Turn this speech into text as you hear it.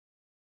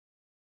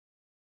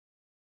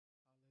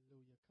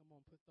Come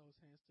on, put those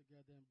hands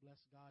together and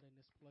bless God in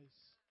this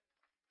place.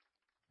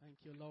 Thank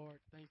you, Lord.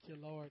 Thank you,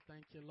 Lord.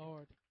 Thank you,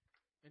 Lord.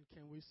 And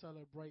can we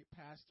celebrate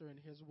Pastor and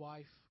his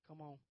wife?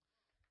 Come on.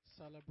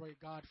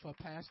 Celebrate God for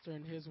Pastor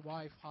and his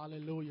wife.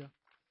 Hallelujah.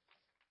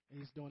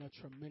 He's doing a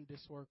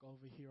tremendous work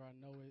over here. I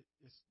know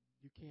it's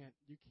you can't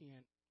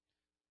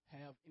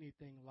have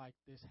anything like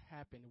this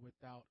happen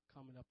without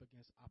coming up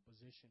against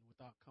opposition,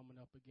 without coming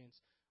up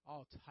against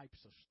all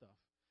types of stuff.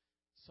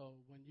 So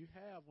when you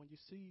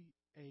see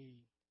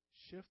a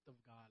shift of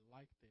God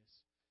like this,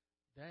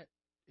 that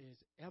is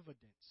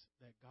evidence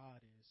that God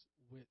is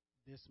with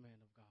this man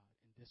of God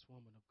and this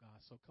woman of God.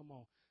 So come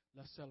on,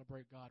 let's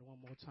celebrate God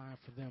one more time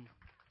for them.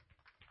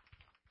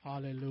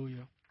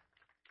 Hallelujah.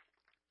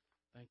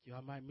 Thank you.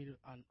 I might need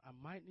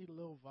a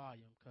little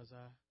volume because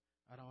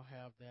I don't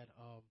have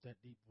that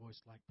deep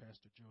voice like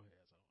Pastor Joe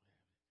has. I don't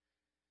have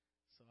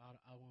it. So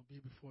I won't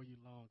be before you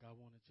long. I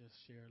want to just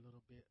share a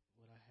little bit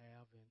what I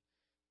have, and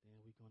then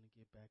we're going to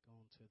get back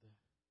on to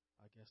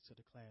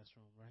the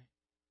classroom, right?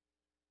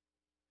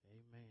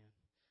 Amen.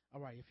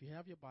 All right, if you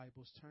have your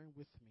Bibles, turn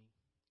with me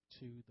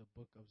to the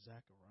book of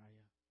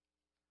Zechariah.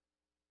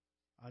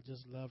 I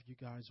just love you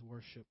guys'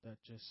 worship. That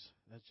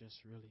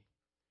just really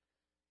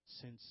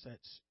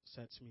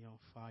sets me on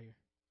fire.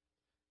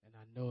 And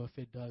I know if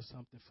it does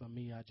something for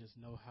me, I just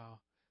know how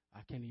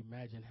I can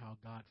imagine how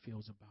God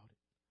feels about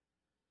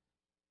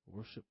it.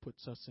 Worship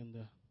puts us in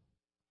the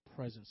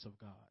presence of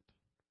God.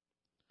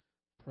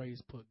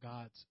 Praise put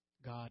God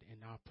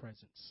in our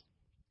presence,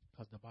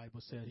 because the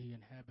Bible said He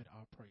inhabit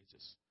our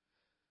praises,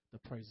 the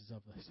praises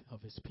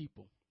of His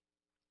people.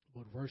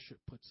 But worship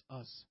puts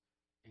us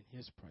in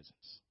His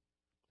presence.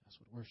 That's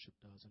what worship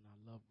does, and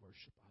I love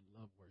worship. I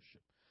love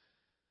worship.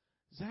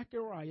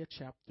 Zechariah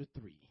chapter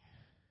 3,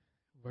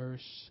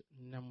 verse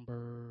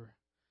number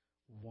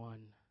 1.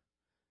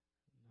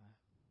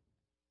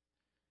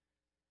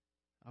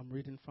 I'm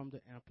reading from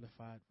the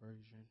Amplified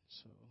Version.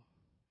 So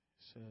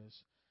it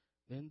says,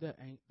 Then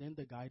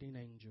the guiding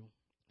angel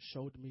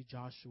showed me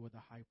Joshua the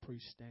high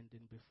priest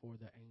standing before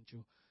the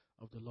angel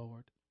of the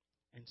Lord,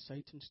 and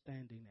Satan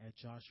standing at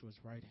Joshua's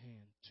right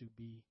hand to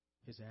be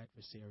his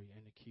adversary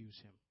and accuse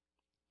him.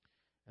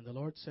 And the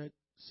Lord said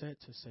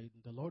to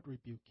Satan, The Lord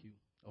rebuke you,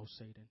 O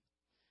Satan,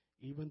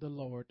 even the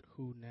Lord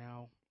who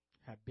now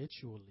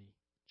habitually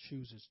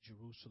chooses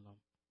Jerusalem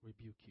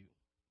rebuke you.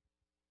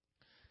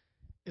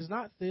 Is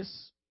not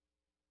this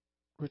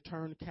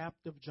returned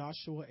captive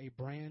Joshua a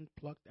brand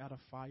plucked out of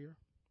fire?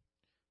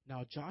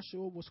 Now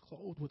Joshua was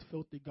clothed with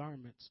filthy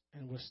garments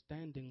and was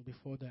standing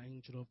before the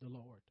angel of the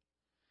Lord.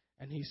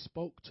 And he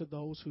spoke to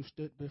those who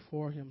stood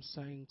before him,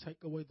 saying,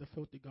 Take away the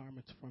filthy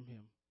garments from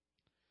him.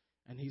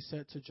 And he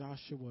said to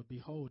Joshua,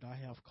 Behold, I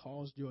have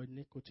caused your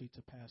iniquity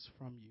to pass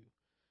from you,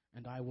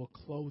 and I will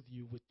clothe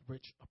you with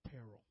rich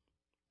apparel.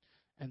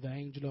 And the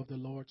angel of the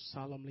Lord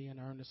solemnly and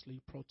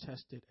earnestly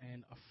protested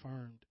and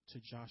affirmed to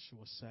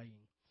Joshua, saying,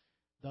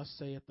 Thus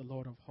saith the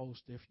Lord of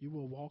hosts, if you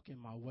will walk in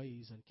my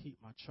ways and keep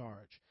my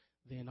charge,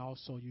 then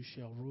also you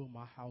shall rule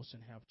my house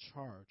and have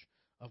charge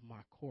of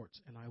my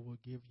courts, and I will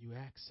give you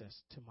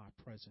access to my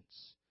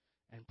presence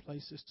and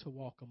places to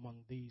walk among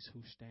these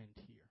who stand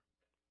here.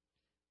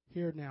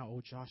 Hear now,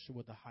 O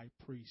Joshua the high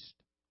priest,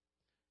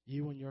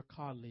 you and your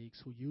colleagues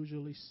who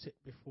usually sit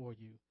before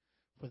you,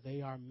 for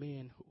they are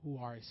men who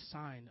are a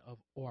sign of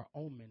or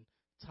omen,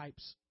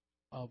 types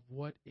of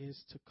what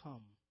is to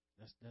come.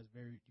 That's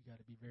very, you got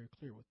to be very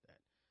clear with that.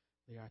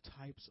 They are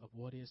types of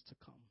what is to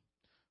come.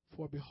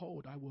 For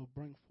behold, I will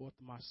bring forth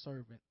my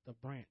servant, the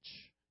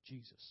branch,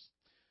 Jesus.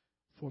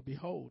 For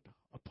behold,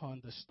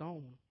 upon the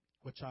stone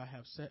which I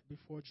have set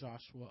before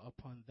Joshua,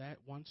 upon that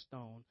one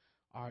stone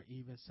are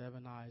even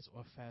 7 eyes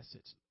or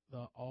facets,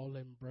 the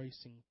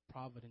all-embracing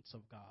providence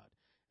of God,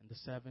 and the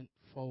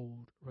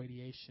sevenfold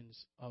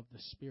radiations of the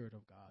Spirit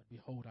of God.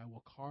 Behold, I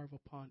will carve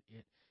upon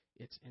it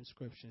its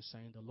inscription,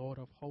 saying, The Lord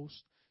of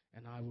hosts,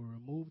 and I will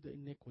remove the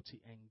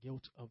iniquity and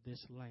guilt of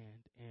this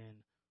land in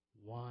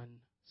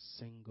one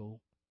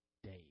single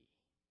day.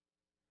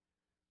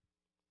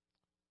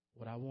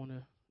 What I want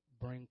to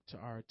bring to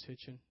our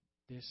attention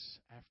this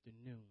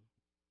afternoon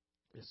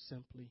is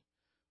simply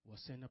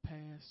what's in the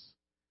past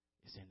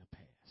is in the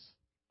past.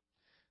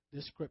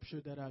 This scripture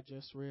that I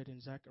just read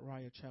in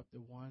Zechariah chapter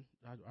 1,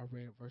 I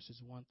read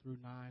verses 1 through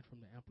 9 from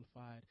the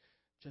Amplified,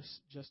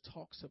 just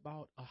talks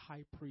about a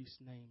high priest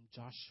named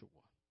Joshua,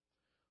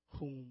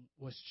 whom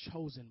was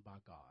chosen by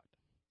God.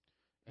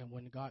 And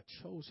when God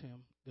chose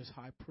him, this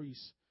high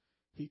priest,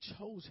 he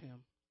chose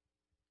him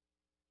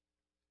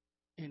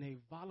in a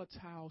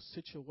volatile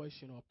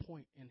situation or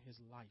point in his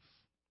life,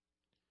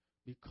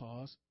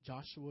 because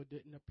Joshua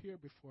didn't appear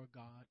before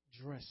God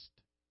dressed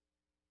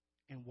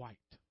in white.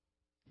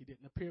 He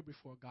didn't appear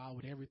before God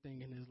with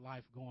everything in his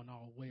life going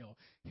all well.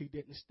 He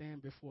didn't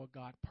stand before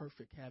God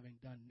perfect, having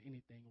done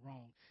anything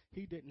wrong.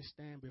 He didn't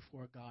stand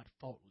before God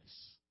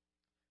faultless.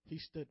 He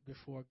stood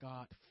before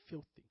God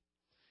filthy.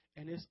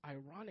 And it's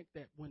ironic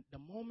that when the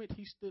moment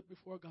he stood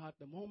before God,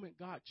 the moment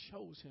God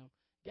chose him,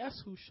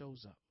 guess who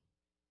shows up?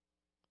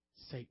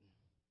 Satan.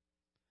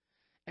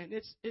 And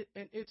it's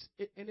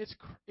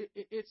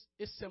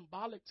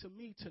symbolic to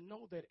me to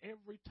know that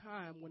every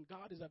time when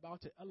God is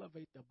about to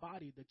elevate the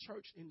body, the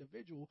church,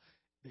 individual,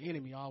 the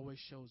enemy always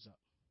shows up.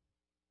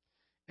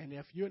 And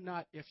if you're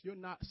not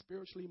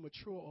spiritually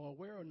mature or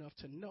aware enough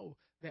to know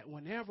that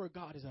whenever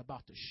God is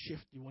about to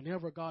shift you,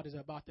 whenever God is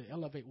about to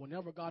elevate,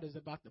 whenever God is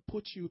about to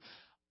put you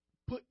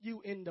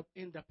in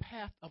the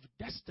path of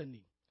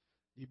destiny,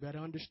 you better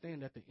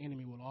understand that the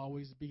enemy will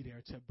always be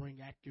there to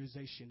bring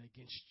accusation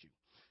against you.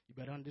 You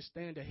better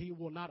understand that he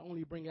will not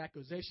only bring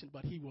accusation,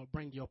 but he will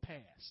bring your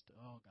past.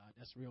 Oh, God,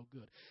 that's real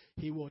good.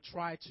 He will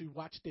try to,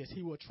 watch this,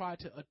 he will try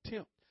to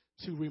attempt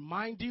to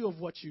remind you of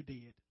what you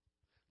did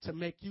to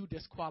make you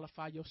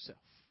disqualify yourself.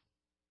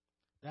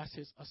 That's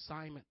his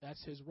assignment.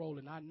 That's his role.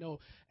 And I know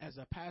as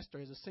a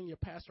pastor, as a senior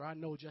pastor, I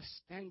know just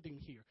standing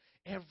here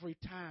every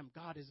time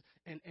God is,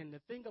 and the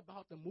thing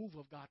about the move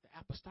of God, the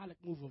apostolic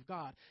move of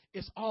God,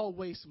 it's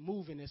always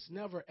moving. It's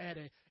never at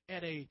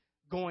a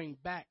going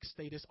back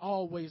state. It's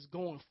always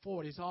going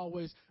forward. He's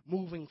always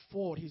moving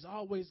forward. He's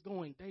always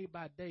going day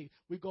by day.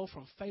 We go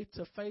from faith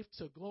to faith,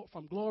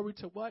 from glory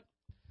to what?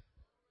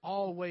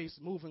 Always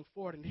moving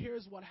forward. And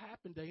here's what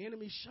happened. The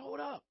enemy showed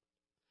up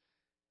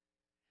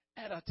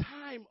at a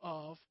time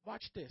of,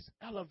 watch this,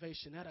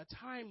 elevation, at a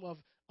time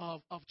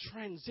of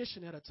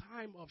transition, at a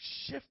time of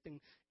shifting.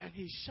 And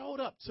he showed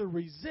up to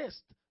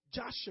resist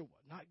Joshua,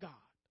 not God.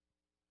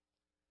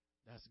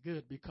 That's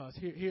good, because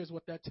here's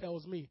what that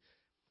tells me.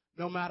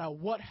 No matter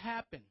what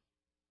happened,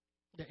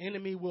 the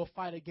enemy will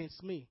fight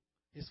against me.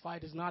 His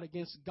fight is not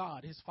against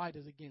God. His fight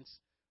is against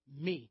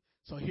me.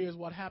 So here's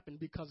what happened,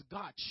 because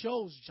God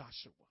chose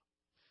Joshua.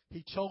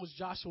 He chose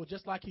Joshua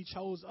just like he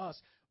chose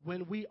us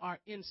when we are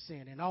in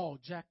sin and all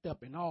jacked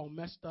up and all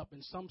messed up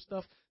and some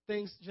stuff,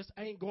 things just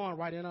ain't going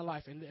right in our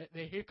life. And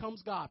here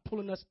comes God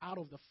pulling us out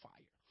of the fire.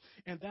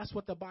 And that's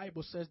what the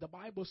Bible says. The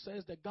Bible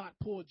says that God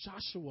pulled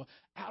Joshua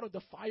out of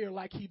the fire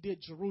like he did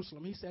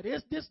Jerusalem. He said,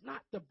 is this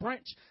not the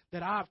branch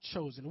that I've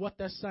chosen? What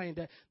that's saying,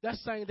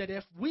 that's saying that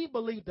if we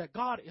believe that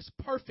God is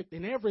perfect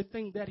in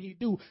everything that he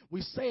do,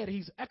 we said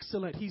he's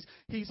excellent,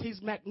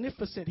 he's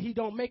magnificent, he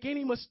don't make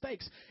any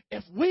mistakes.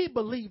 If we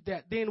believe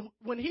that, then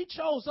when he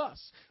chose us,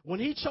 when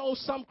he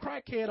chose some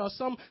crackhead or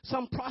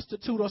some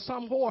prostitute or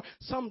some whore,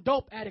 some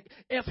dope addict,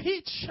 if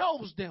he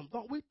chose them,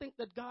 don't we think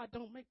that God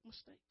don't make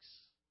mistakes?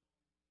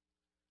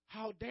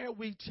 How dare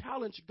we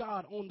challenge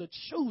God on the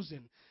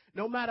choosing,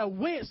 no matter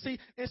when. See,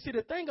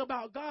 the thing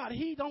about God,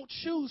 he don't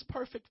choose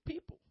perfect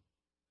people.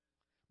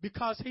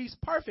 Because he's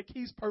perfect.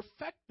 He's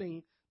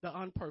perfecting the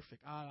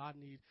unperfect. I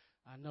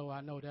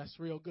know that's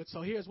real good.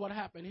 So here's what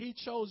happened. He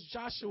chose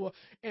Joshua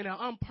in an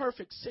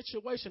imperfect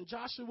situation.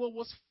 Joshua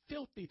was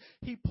filthy.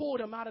 He pulled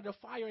him out of the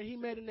fire and he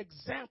made an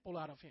example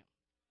out of him.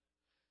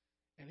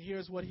 And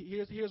here's what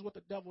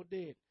the devil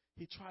did.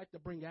 He tried to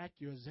bring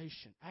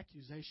accusation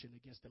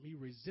against him. He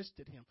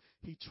resisted him.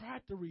 He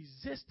tried to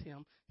resist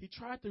him.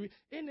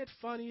 Isn't it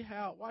funny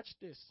how, watch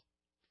this,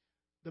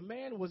 the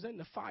man was in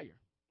the fire,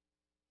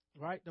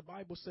 right? The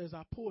Bible says,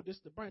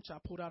 the branch I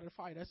pulled out of the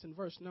fire. That's in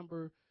verse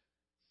number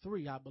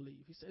 3, I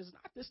believe. He says,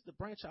 not this the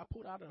branch I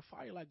pulled out of the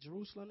fire like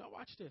Jerusalem. Now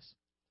watch this.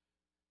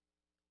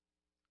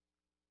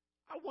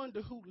 I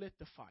wonder who lit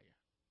the fire.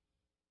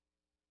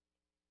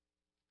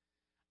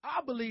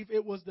 I believe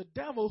it was the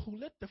devil who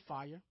lit the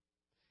fire.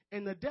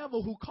 And the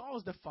devil who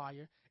caused the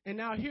fire. And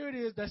now here it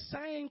is, the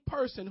same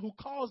person who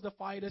caused the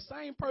fire, the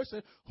same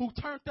person who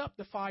turned up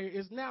the fire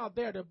is now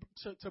there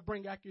to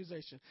bring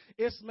accusation.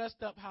 It's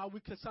messed up how we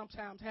can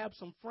sometimes have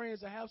some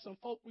friends or have some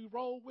folk we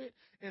roll with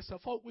and some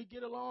folk we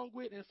get along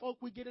with and folk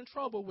we get in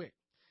trouble with.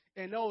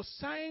 And those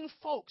same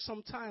folks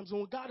sometimes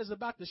when God is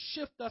about to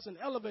shift us and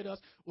elevate us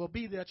will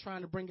be there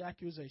trying to bring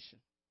accusation.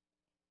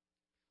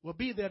 Will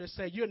be there to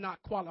say you're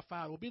not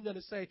qualified. Will be there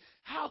to say,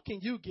 how can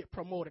you get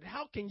promoted?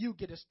 How can you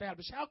get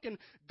established? How can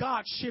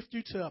God shift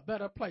you to a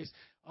better place?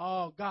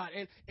 Oh, God.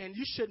 And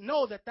you should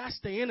know that that's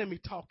the enemy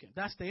talking.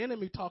 That's the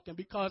enemy talking,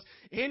 because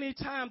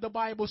anytime the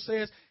Bible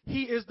says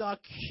he is the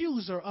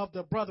accuser of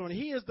the brethren,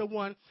 he is the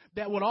one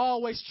that would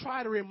always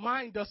try to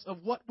remind us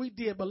of what we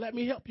did. But let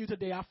me help you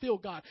today. I feel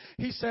God.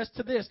 He says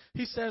this,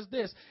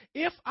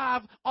 if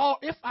I've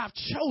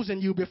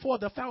chosen you before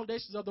the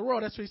foundations of the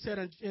world, that's what he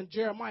said in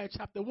Jeremiah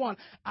chapter 1,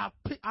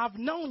 I've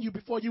known you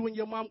before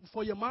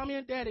your mommy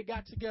and daddy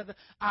got together.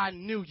 I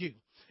knew you.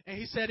 And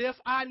he said, if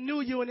I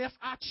knew you and if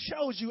I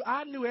chose you,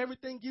 I knew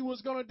everything you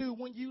was going to do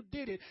when you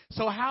did it.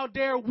 So how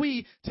dare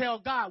we tell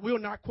God we're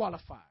not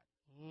qualified?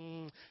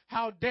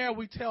 How dare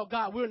we tell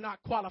God we're not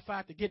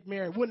qualified to get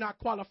married? We're not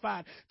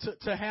qualified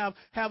to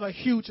have a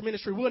huge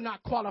ministry. We're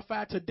not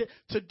qualified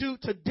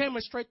to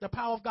demonstrate the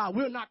power of God.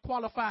 We're not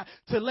qualified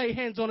to lay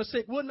hands on the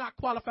sick. We're not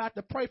qualified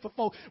to pray for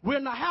folk.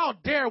 How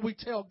dare we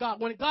tell God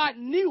when God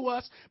knew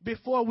us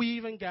before we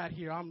even got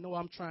here?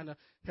 I'm trying to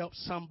help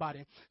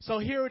somebody. So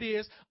here it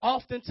is.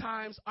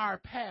 Oftentimes our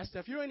past,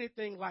 if you're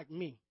anything like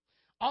me,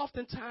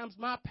 Oftentimes,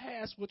 my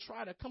past will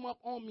try to come up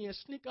on me and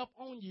sneak up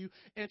on you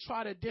and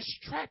try to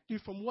distract you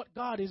from what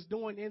God is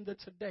doing in the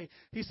today.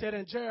 He said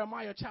in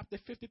Jeremiah chapter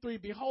 53,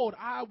 behold,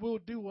 I will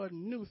do a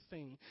new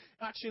thing.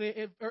 Actually,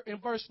 in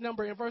verse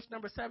number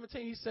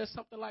 17, he says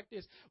something like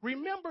this.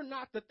 Remember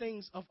not the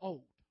things of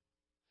old,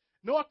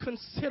 nor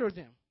consider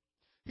them.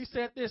 He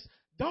said this,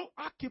 don't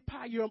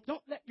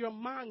let your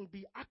mind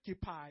be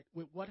occupied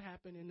with what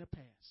happened in the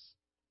past.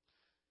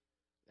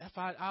 If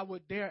I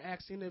would dare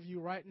ask any of you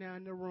right now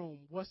in the room,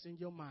 what's in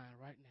your mind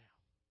right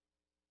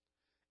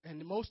now?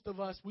 And most of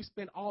us, we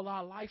spend all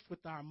our life with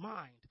our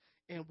mind.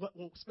 And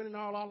when spending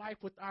all our life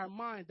with our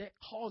mind, that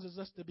causes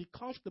us to be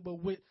comfortable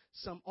with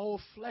some old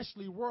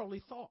fleshly,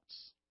 worldly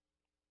thoughts.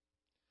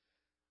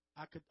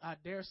 I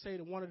dare say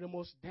that one of the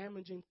most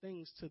damaging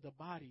things to the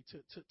body,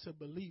 to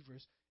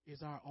believers,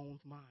 is our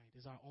own mind,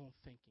 is our own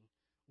thinking,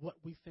 what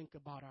we think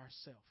about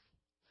ourselves.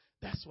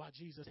 That's why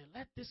Jesus said,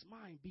 let this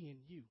mind be in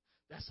you.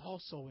 That's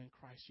also in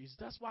Christ Jesus.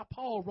 That's why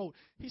Paul wrote,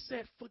 he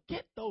said,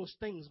 forget those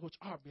things which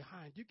are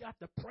behind. You got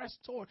to press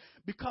toward,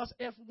 because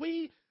if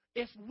we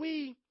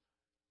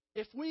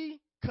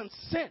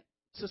consent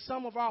to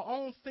some of our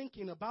own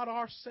thinking about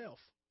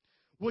ourselves,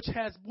 which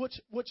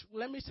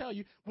let me tell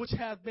you, which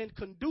has been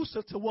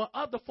conducive to what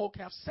other folk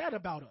have said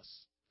about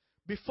us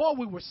before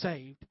we were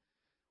saved,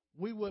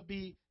 we would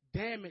be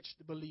damaged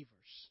believers,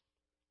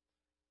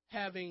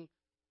 having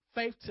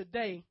faith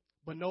today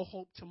but no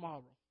hope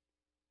tomorrow.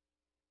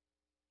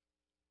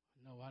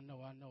 I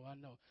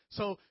know.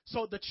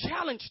 So the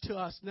challenge to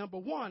us, number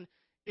one,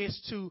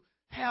 is to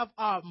have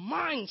our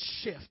mind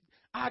shift.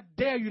 I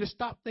dare you to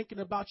stop thinking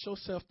about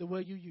yourself the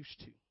way you used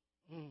to.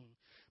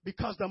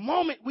 Because the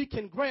moment we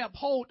can grab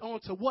hold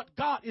onto what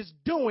God is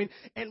doing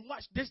and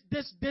watch this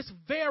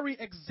very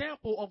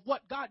example of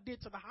what God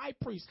did to the high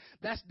priest,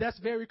 that's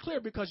very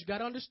clear, because you got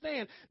to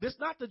understand, this is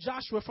not the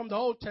Joshua from the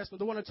Old Testament,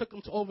 the one that took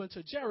him over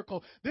into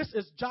Jericho. This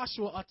is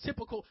Joshua, a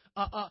typical,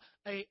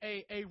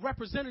 a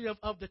representative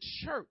of the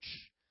church.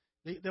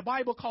 The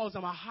Bible calls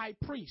him a high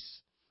priest,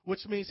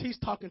 which means he's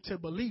talking to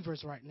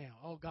believers right now.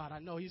 Oh God, I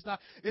know he's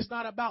not. It's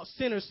not about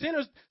sinners.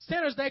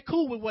 Sinners, they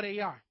cool with what they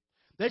are.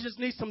 They just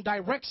need some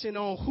direction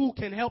on who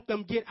can help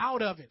them get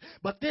out of it.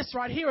 But this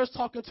right here is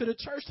talking to the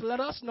church to let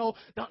us know,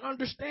 to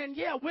understand,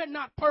 yeah, we're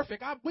not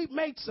perfect. We've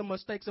made some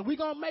mistakes, and we're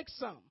going to make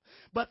some.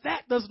 But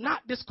that does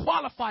not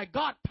disqualify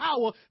God's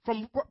power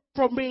from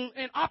being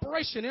in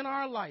operation in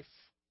our life.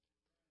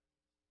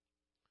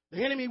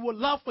 The enemy would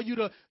love for you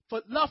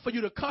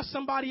to cuss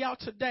somebody out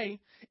today,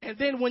 and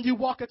then when you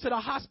walk into the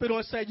hospital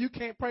and say you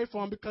can't pray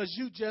for them because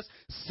you just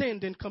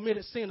sinned and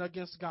committed sin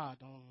against God.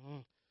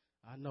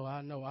 I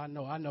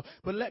know.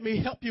 But let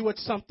me help you with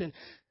something.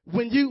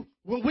 When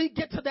we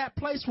get to that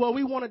place where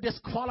we want to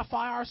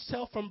disqualify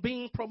ourselves from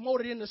being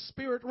promoted in the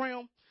spirit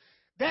realm,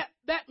 that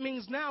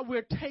means now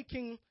we're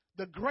taking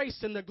the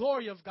grace and the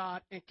glory of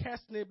God and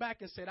casting it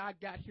back and said, I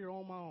got here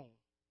on my own.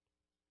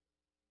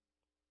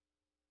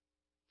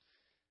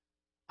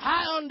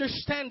 I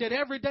understand that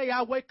every day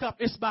I wake up,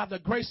 it's by the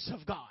grace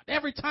of God.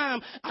 Every time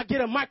I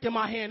get a mic in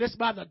my hand, it's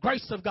by the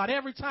grace of God.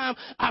 Every time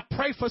I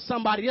pray for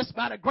somebody, it's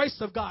by the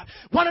grace of God.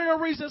 One of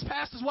the reasons,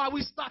 pastors, why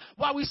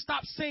we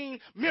stop seeing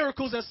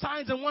miracles and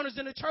signs and wonders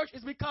in the church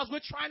is because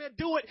we're trying to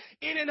do it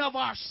in and of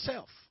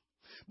ourselves.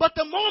 But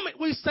the moment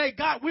we say,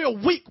 God, we're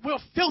weak, we're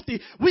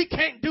filthy, we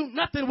can't do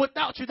nothing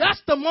without you,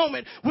 that's the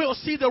moment we'll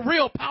see the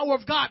real power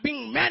of God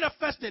being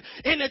manifested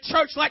in the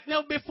church like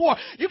never before.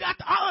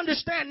 I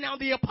understand now,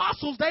 the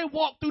apostles, they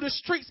walked through the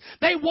streets,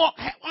 they walked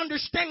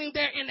understanding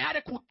their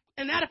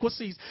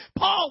inadequacies.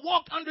 Paul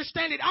walked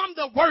understanding, I'm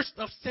the worst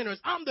of sinners.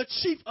 I'm the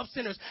chief of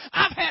sinners.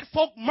 I've had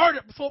folk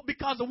murdered before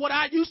because of what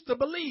I used to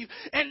believe.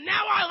 And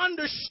now I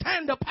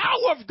understand the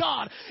power of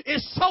God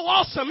is so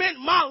awesome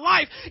in my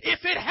life.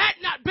 If it had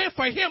not been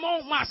for him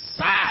on my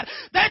side,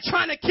 they're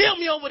trying to kill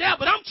me over there,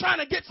 but I'm trying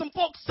to get some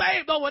folks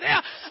saved over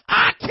there.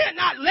 I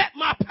cannot let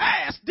my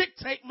past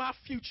dictate my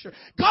future.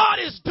 God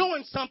is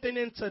doing something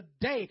in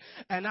today.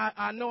 And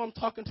I know I'm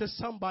talking to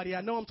somebody.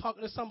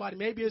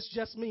 Maybe it's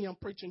just me I'm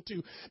preaching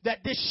to.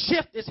 That this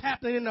shift is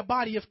happening in the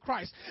body of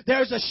Christ.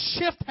 There's a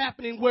shift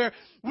happening where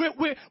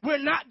we're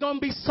not going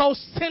to be so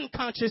sin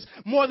conscious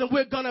more than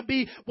we're going to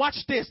be, watch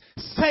this,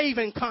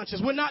 saving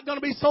conscious. We're not going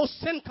to be so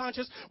sin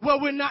conscious where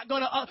we're not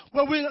going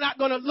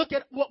to look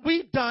at what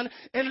we've done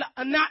and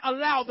not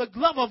allow the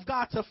love of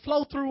God to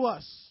flow through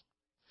us.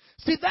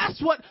 See,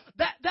 that's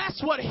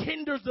what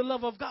hinders the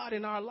love of God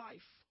in our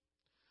life.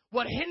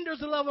 What hinders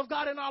the love of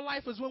God in our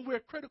life is when we're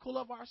critical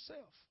of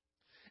ourselves.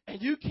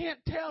 And you can't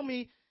tell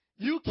me,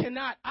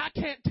 I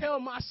can't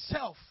tell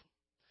myself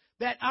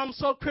that I'm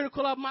so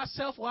critical of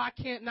myself, or I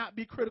can't not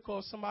be critical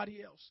of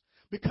somebody else.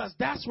 Because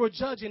that's where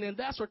judging and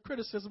that's where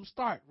criticism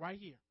starts, right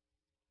here.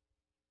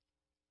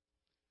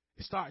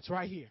 It starts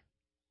right here.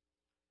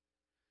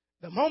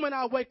 The moment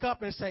I wake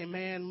up and say,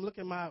 man, look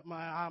at I'm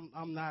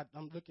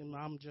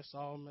just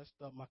all messed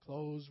up. My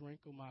clothes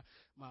wrinkled,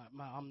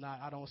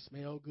 I don't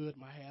smell good.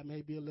 My hair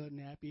may be a little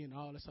nappy and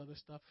all this other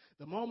stuff.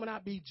 The moment I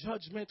be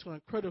judgmental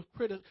and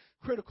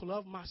critical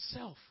of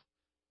myself,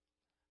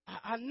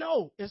 I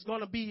know it's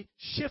going to be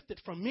shifted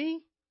from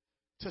me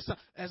to some.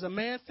 As a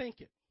man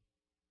thinketh,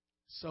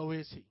 so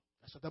is he.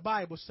 That's what the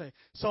Bible says.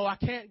 So I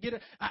can't get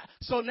it.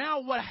 So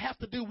now what I have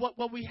to do,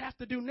 what we have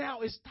to do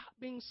now is stop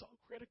being so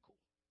critical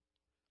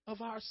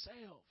of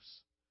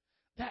ourselves.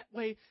 That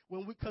way,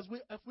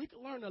 if we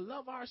can learn to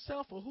love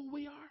ourselves for who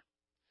we are,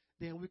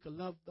 then we can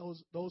love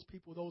those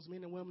people, those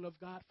men and women of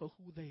God for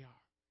who they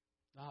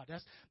are.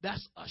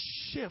 That's a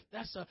shift.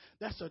 That's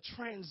a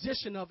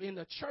transition in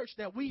the church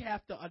that we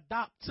have to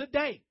adopt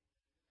today.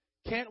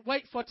 Can't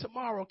wait for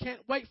tomorrow.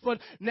 Can't wait for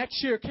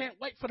next year. Can't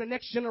wait for the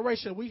next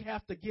generation. We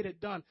have to get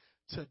it done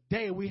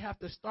today. We have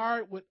to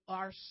start with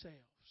ourselves.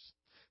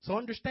 So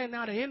understand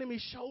now the enemy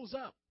shows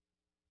up.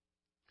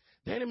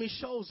 The enemy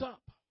shows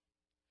up.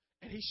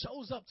 And he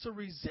shows up to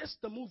resist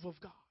the move of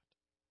God.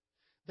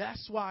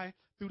 That's why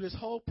through this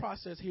whole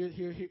process,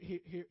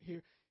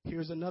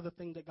 here's another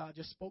thing that God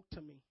just spoke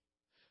to me.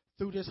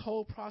 Through this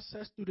whole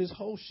process, through this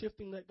whole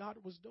shifting that God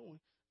was doing,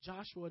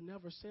 Joshua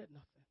never said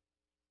nothing.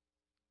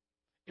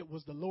 It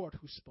was the Lord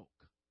who spoke.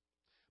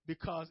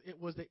 Because it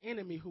was the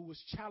enemy who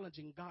was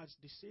challenging God's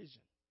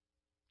decision.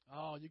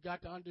 Oh, you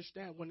got to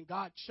understand, when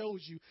God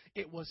chose you,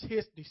 it was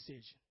his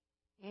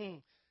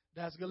decision.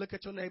 That's good. Look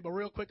at your neighbor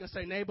real quick and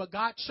say, neighbor,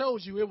 God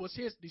chose you. It was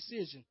his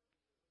decision.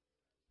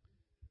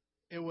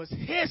 It was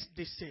his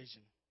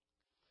decision.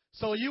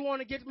 So you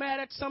want to get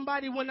mad at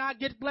somebody when I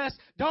get blessed?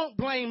 Don't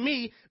blame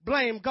me.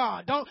 Blame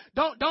God.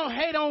 Don't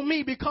hate on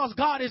me because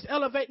God is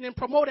elevating and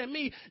promoting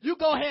me. You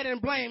go ahead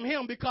and blame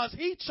him because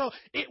he chose.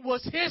 It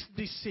was his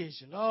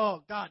decision.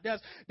 Oh God,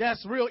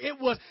 that's real. It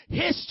was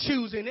his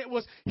choosing. It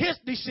was his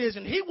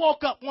decision. He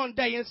woke up one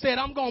day and said,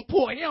 I'm going to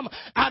pull him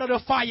out of the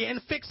fire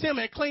and fix him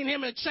and clean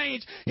him and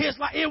change his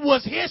life. It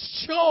was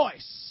his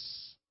choice.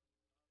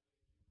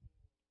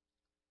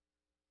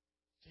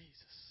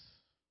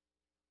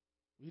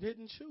 We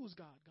didn't choose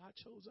God. God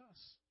chose us.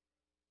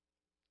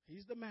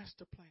 He's the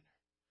master planner.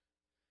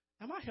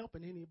 Am I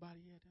helping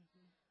anybody yet?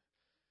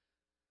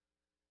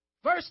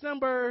 Verse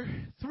number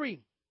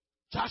 3.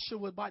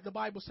 Joshua, the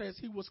Bible says,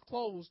 he was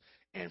clothed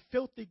in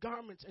filthy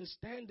garments and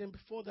standing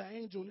before the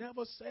angel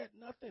never said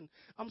nothing.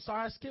 I'm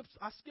sorry,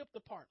 I skipped the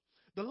part.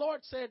 The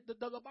Lord said, the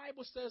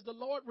Bible says the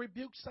Lord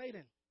rebuked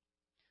Satan.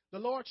 The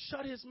Lord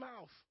shut his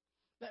mouth.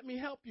 Let me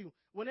help you.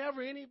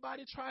 Whenever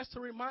anybody tries to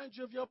remind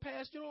you of your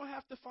past, you don't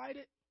have to fight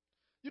it.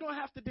 You don't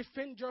have to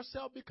defend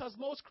yourself because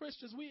most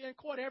Christians, we in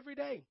court every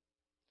day.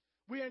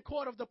 We're in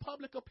court of the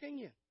public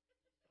opinion.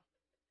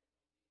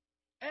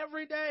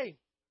 Every day.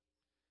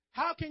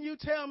 How can you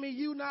tell me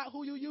you not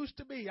who you used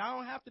to be? I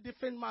don't have to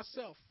defend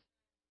myself.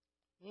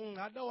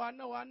 I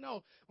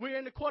know. We're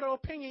in the court of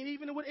opinion,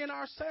 even within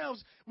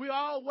ourselves. We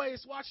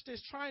always, watch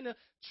this, trying to,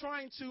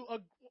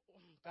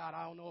 God,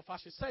 I don't know if I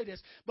should say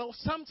this, but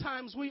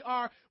sometimes we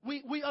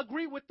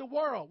agree with the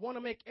world, want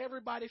to make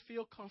everybody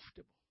feel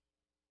comfortable.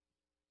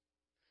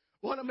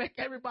 Want to make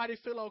everybody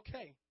feel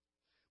okay.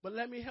 But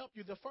let me help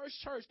you. The first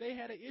church, they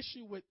had an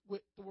issue with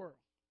the world.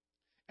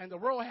 And the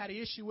world had an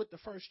issue with the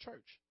first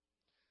church.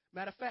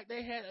 Matter of fact,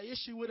 they had an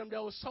issue with them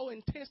that was so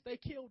intense they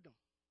killed them.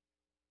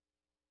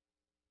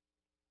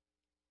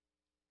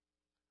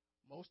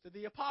 Most of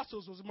the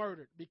apostles was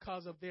murdered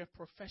because of their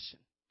profession,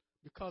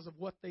 because of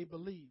what they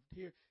believed.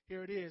 Here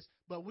it is.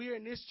 But we're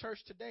in this church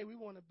today. We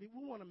want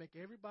to make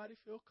everybody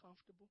feel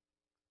comfortable.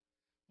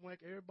 Make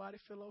everybody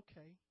feel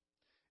okay.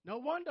 No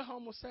wonder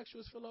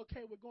homosexuals feel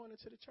okay with going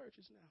into the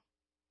churches now.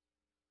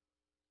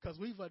 Because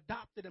we've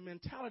adopted a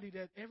mentality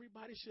that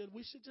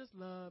we should just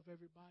love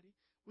everybody.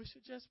 We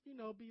should just,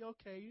 be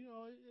okay.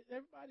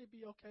 Everybody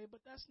be okay. But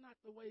that's not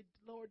the way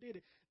the Lord did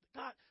it.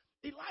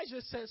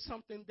 Elijah said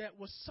something that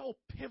was so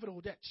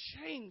pivotal that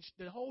changed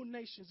the whole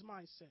nation's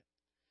mindset.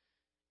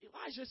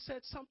 Elijah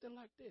said something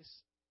like this: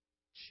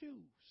 choose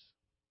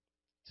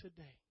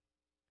today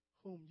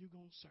whom you're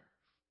going to serve.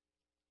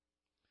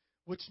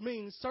 Which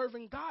means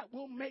serving God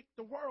will make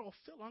the world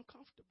feel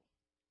uncomfortable.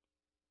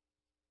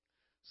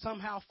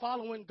 Somehow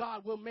following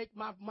God will make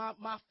my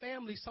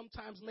family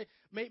sometimes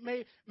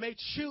may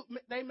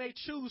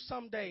choose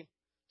someday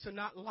to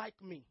not like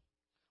me.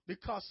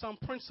 Because some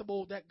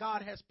principle that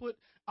God has put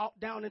out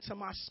down into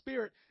my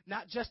spirit,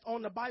 not just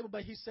on the Bible,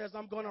 but he says,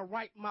 I'm going to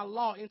write my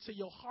law into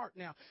your heart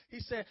now. He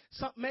said,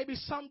 maybe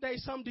someday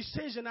some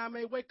decision I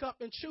may wake up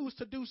and choose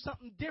to do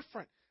something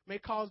different may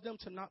cause them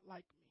to not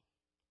like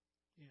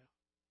me. Yeah.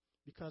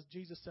 Because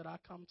Jesus said, I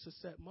come to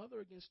set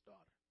mother against daughter,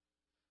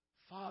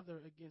 father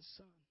against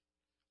son.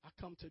 I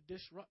come to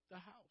disrupt the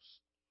house.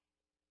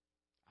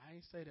 I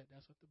ain't say that.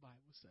 That's what the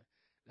Bible say.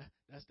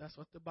 That's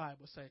what the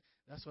Bible say.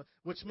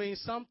 Which means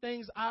some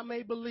things I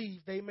may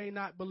believe, they may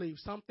not believe.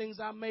 Some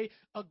things I may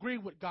agree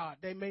with God,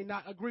 they may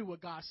not agree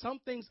with God. Some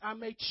things I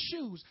may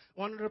choose.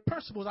 One of the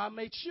principles I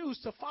may choose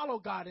to follow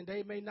God, and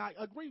they may not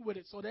agree with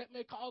it. So that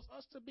may cause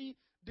us to be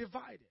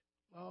divided.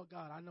 Oh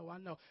God, I know.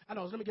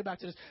 Let me get back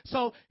to this.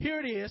 So here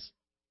it is.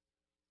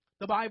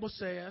 The Bible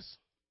says,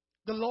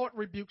 the Lord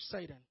rebuked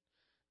Satan.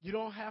 You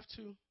don't have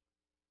to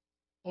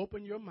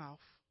open your mouth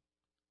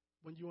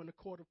when you're in the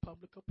court of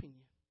public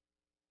opinion.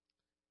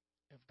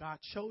 If God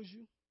chose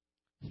you,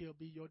 He'll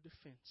be your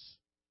defense.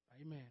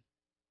 Amen.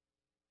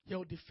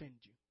 He'll defend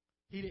you.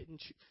 He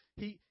didn't.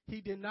 He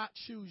did not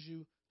choose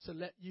you to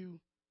let you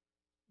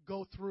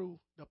go through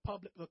the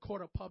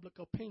court of public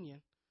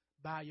opinion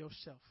by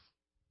yourself.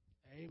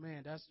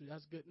 Amen. That's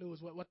good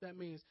news. What that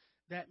means?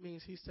 That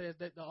means he says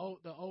that the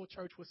old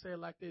church would say it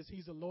like this: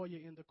 he's a lawyer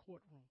in the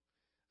courtroom.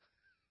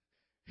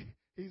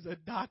 He's a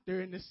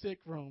doctor in the sick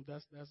room.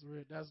 That's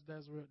real.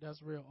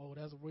 That's real old.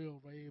 That's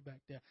real way back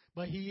there.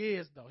 But he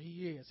is though.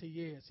 He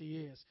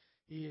is.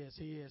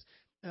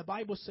 The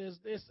Bible says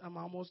this. I'm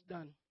almost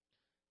done.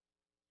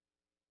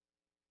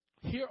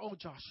 Hear, O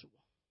Joshua.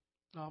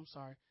 No, I'm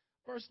sorry.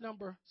 Verse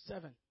number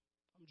 7.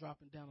 I'm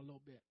dropping down a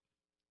little bit.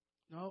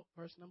 No,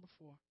 verse number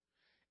 4.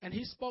 And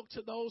he spoke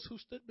to those who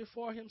stood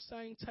before him,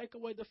 saying, take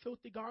away the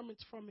filthy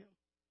garments from him.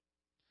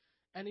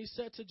 And he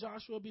said to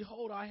Joshua,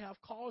 behold, I have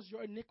caused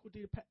your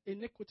iniquity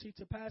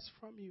to pass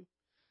from you,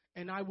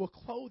 and I will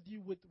clothe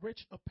you with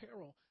rich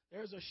apparel.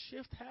 There's a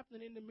shift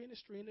happening in the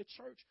ministry, in the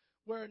church,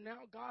 where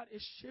now God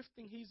is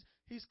shifting.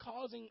 He's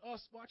causing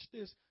us, watch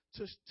this,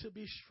 to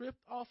be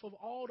stripped off of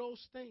all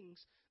those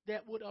things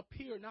that would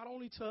appear not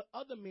only to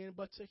other men,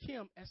 but to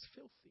him as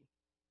filthy.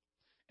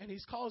 And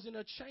he's causing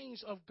a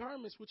change of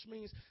garments, which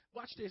means,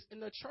 watch this, in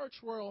the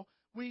church world,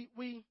 we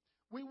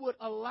would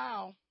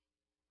allow,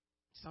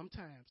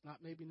 sometimes,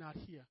 maybe not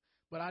here,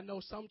 but I know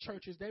some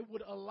churches, they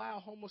would allow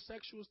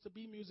homosexuals to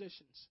be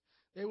musicians.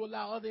 They will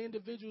allow other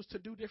individuals to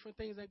do different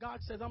things. And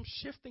God says, I'm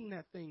shifting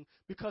that thing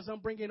because I'm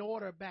bringing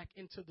order back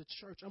into the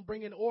church. I'm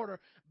bringing order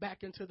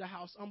back into the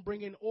house. I'm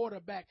bringing order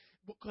back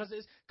because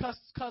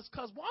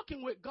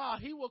walking with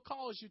God, he will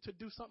cause you to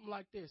do something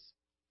like this.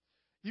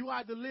 You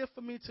either live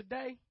for me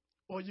today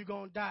or you're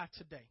going to die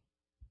today.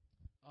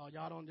 Oh,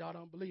 y'all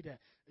don't believe that.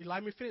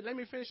 Let me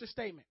finish the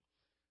statement.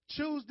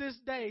 Choose this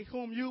day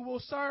whom you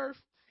will serve.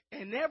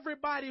 And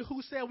everybody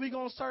who said we're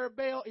going to serve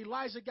Baal,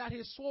 Elijah got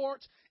his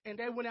swords, and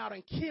they went out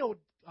and killed.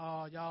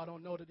 Oh, y'all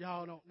don't know that.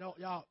 Y'all don't know.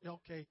 Y'all,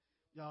 okay.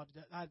 Y'all,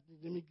 let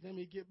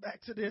me get back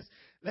to this.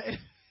 Let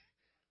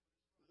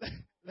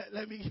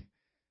me.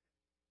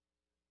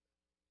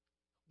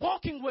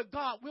 Walking with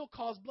God will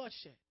cause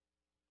bloodshed,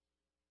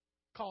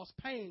 cause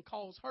pain,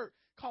 cause hurt,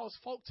 cause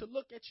folk to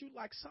look at you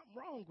like something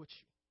wrong with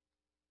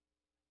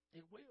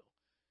you. It will.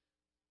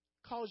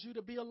 Cause you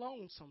to be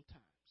alone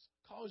sometimes.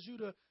 Cause you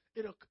to.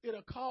 It'll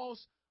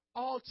cause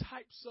all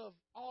types of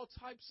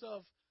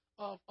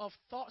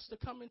thoughts to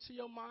come into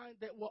your mind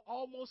that will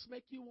almost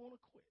make you want to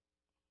quit.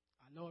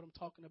 I know what I'm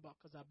talking about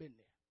because I've been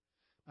there.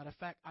 Matter of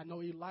fact, I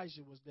know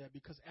Elijah was there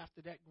because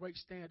after that great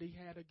stand he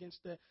had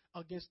against the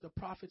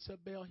prophets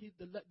of Baal,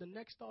 the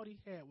next thought he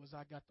had was,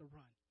 I got to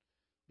run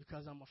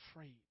because I'm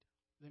afraid.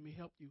 Let me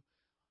help you.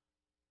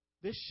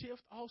 This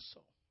shift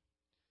also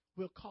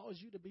will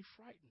cause you to be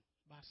frightened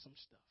by some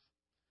stuff.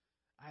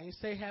 I ain't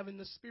say having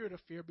the spirit of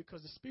fear,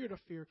 because the spirit of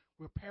fear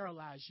will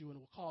paralyze you and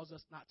will cause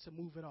us not to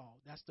move at all.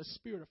 That's the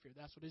spirit of fear.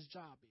 That's what his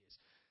job is.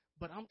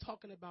 But I'm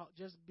talking about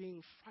just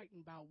being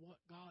frightened by what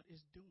God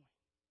is doing.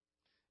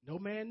 No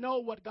man know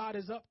what God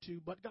is up to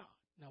but God.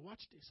 Now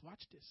watch this.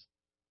 Watch this.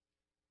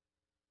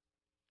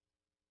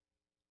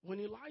 When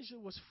Elijah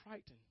was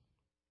frightened,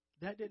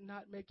 that did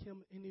not make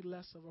him any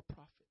less of a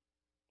prophet.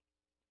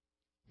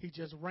 He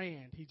just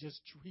ran. He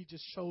just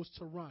chose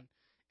to run.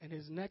 And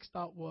his next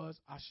thought was,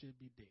 I should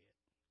be dead.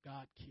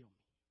 God, kill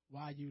me.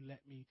 Why you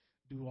let me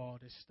do all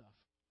this stuff?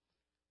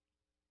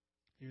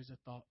 Here's a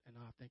thought, and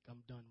I think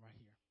I'm done right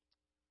here.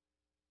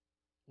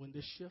 When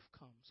the shift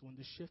comes, when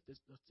the shift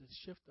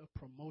of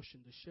promotion,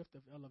 the shift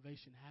of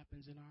elevation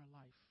happens in our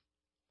life,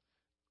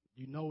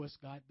 you know it's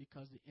God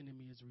because the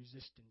enemy is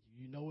resisting you.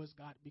 You know it's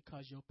God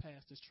because your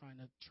past is trying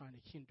to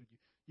hinder you.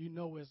 You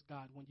know it's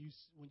God when you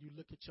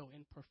look at your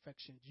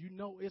imperfections. You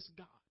know it's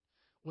God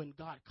when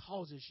God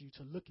causes you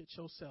to look at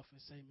yourself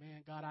and say,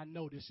 man, God, I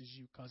know this is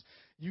you, because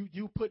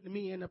you putting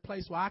me in a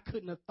place where I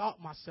couldn't have thought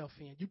myself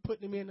in. You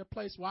putting me in a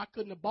place where I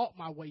couldn't have bought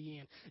my way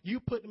in.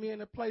 You putting me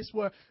in a place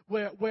where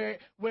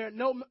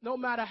no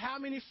matter how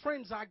many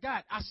friends I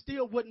got, I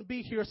still wouldn't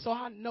be here. So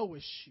I know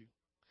it's you.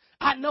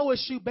 I know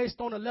it's you based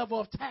on the level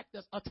of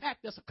attack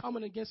that's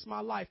coming against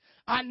my life.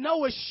 I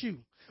know it's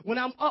you. When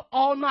I'm up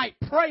all night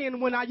praying,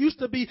 when I used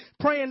to be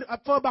praying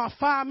for about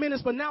 5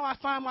 minutes, but now I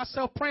find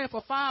myself praying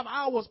for 5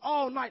 hours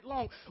all night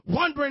long,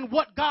 wondering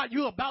what God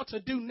you're about to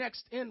do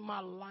next in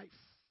my life.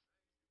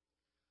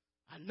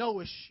 I know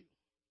it's you.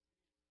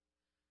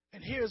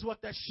 And here's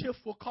what that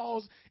shift will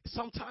cause.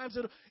 Sometimes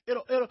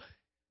the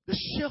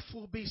shift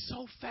will be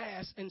so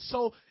fast and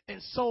so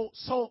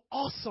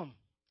awesome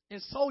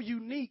and so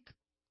unique.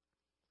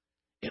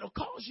 It'll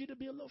cause you to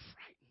be a little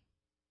frightened.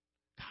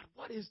 God,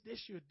 what is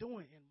this you're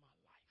doing in my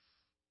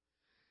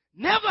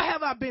life? Never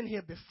have I been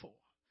here before.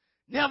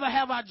 Never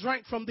have I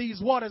drank from these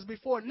waters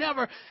before.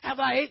 Never have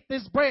I ate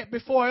this bread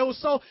before.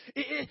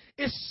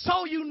 It's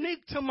so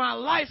unique to my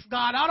life,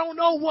 God. I don't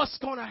know what's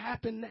going to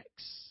happen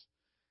next.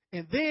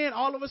 And then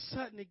all of a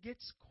sudden it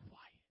gets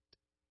quiet.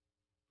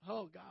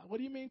 Oh, God, what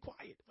do you mean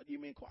quiet? What do you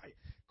mean quiet?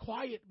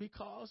 Quiet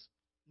because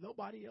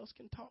nobody else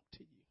can talk to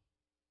you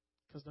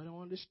because they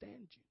don't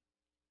understand you.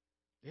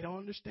 They don't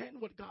understand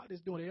what God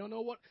is doing. They don't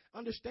know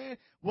understand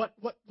what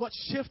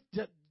shift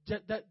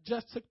that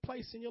just took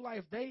place in your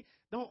life. They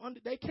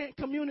they can't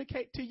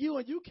communicate to you,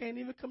 and you can't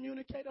even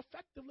communicate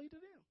effectively to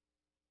them.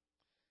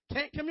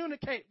 Can't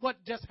communicate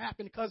what just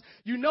happened because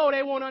you know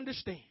they won't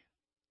understand.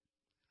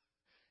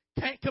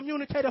 Can't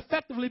communicate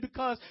effectively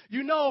because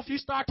you know if you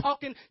start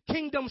talking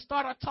kingdom,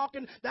 start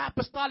talking the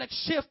apostolic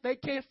shift, they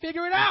can't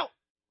figure it out.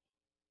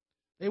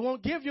 They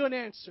won't give you an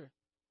answer.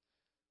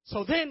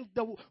 So then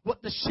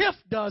what the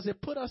shift does,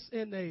 it put us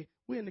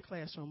we're in the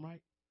classroom,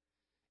 right?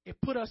 It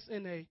put us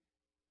in a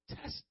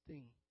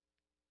testing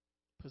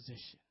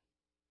position.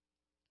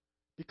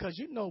 Because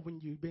you know when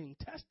you're being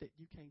tested,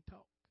 you can't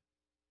talk.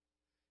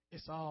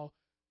 It's all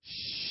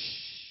shh.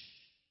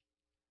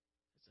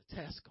 It's a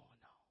test going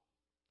on.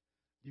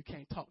 You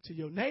can't talk to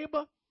your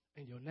neighbor,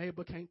 and your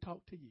neighbor can't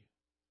talk to you.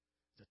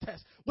 It's a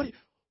test.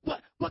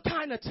 What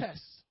kind of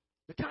test?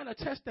 The kind of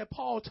test that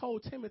Paul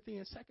told Timothy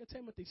in 2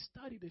 Timothy,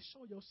 study to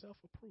show yourself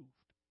approved.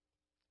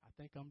 I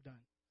think I'm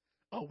done.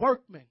 A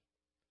workman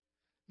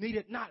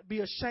needed not be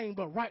ashamed,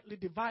 but rightly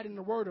dividing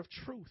the word of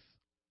truth.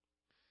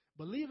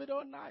 Believe it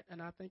or not,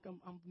 and I think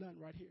I'm done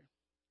right here.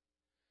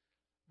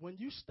 When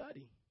you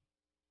study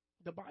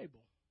the Bible,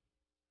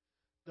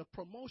 the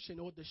promotion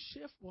or the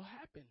shift will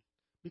happen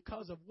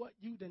because of what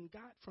you then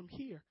got from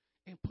here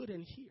and put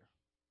in here.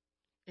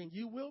 And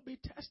you will be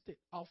tested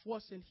off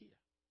what's in here.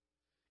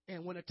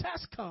 And when a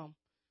test comes,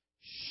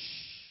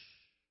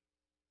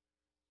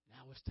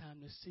 now it's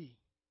time to see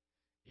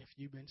if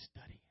you've been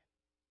studying.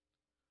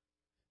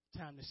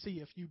 Time to see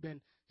if you've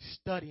been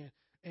studying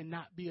and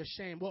not be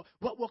ashamed. Well,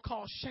 what will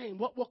cause shame?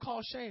 What will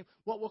cause shame?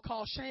 What will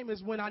cause shame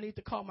is when I need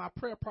to call my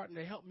prayer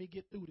partner to help me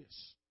get through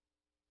this.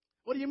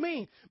 What do you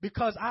mean?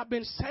 Because I've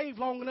been saved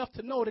long enough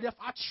to know that if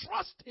I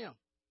trust him,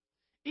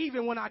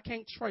 even when I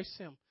can't trace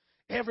him,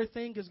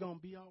 everything is going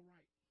to be all right.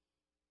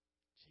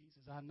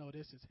 Jesus, I know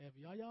this is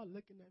heavy. Are y'all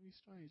looking at me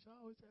strange? Y'all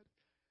always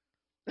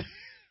had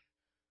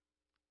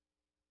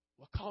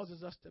What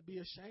causes us to be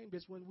ashamed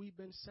is when we've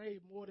been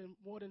saved more than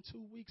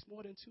 2 weeks,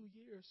 more than 2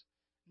 years,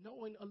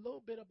 knowing a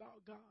little bit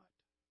about God.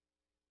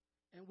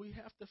 And we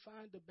have to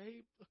find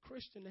a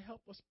Christian to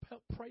help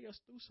pray us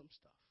through some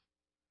stuff.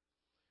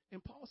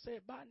 And Paul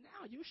said, by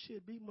now you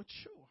should be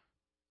mature.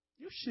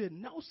 You should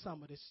know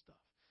some of this stuff.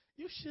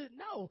 You should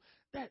know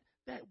that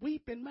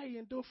weeping may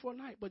endure for a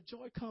night, but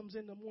joy comes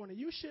in the morning.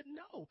 You should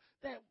know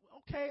that,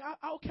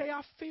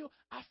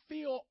 I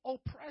feel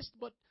oppressed,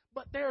 but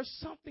there's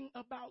something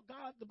about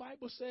God. The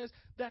Bible says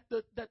that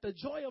the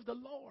joy of the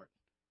Lord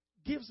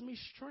gives me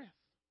strength.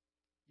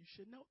 You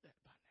should know that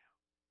by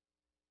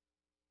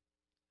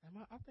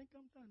now. I think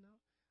I'm done now.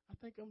 I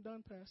think I'm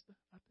done, Pastor.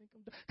 I think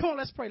I'm done. Come on,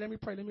 let's pray. Let me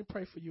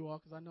pray for you all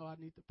because I know I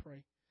need to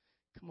pray.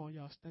 Come on,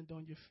 y'all. Stand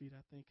on your feet.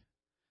 I think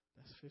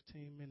that's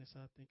 15 minutes.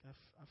 I think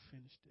I've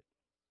finished it.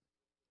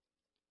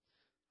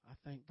 I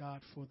thank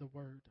God for the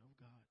word of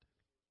God.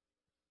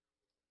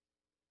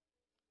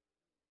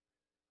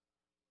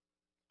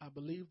 I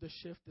believe the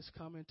shift is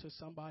coming to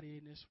somebody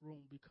in this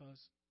room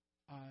because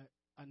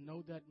I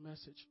know that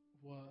message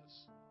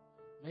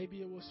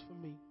maybe it was for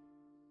me.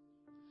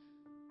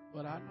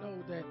 But I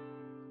know that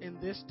in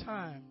this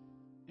time,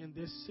 in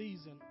this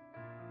season,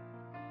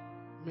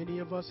 many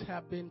of us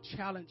have been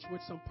challenged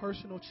with some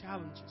personal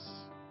challenges.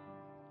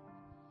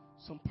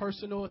 Some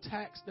personal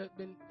attacks that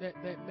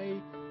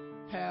may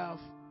have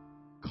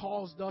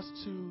caused us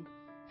to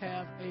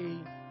have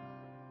a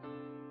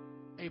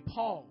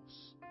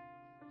pause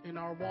in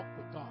our walk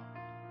with God.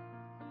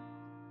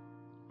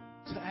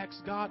 To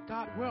ask God,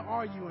 where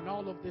are you in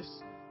all of this?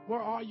 Where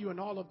are you in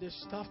all of this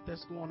stuff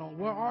that's going on?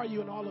 Where are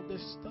you in all of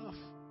this stuff?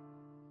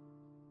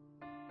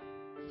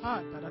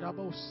 I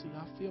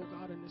feel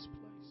God in this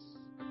place.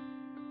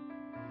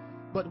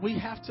 But we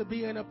have to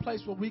be in a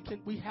place where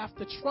we have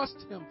to trust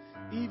him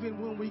even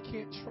when we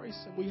can't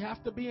trace him. We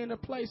have to be in a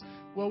place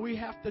where we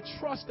have to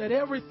trust that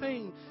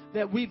everything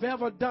that we've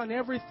ever done,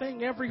 every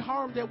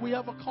harm that we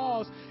ever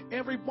caused,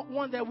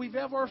 everyone that we've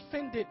ever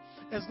offended,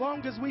 as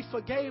long as we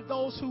forgave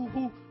those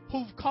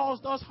who've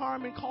caused us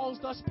harm and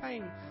caused us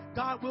pain,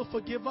 God will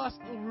forgive us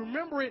and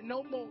remember it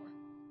no more.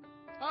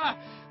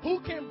 Who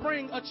can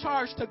bring a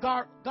charge to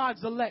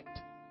God's elect?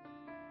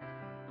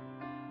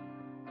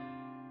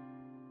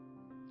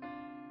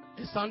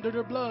 It's under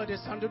the blood,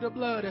 it's under the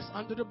blood, it's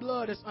under the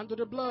blood, it's under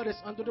the blood,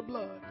 it's under the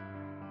blood.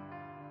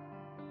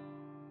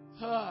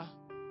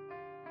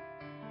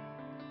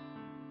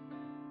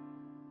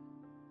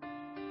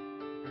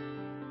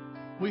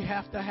 We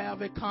have to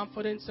have a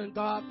confidence in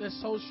God that's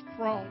so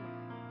strong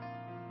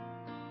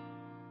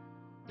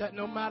that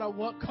no matter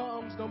what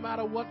comes, no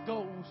matter what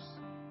goes,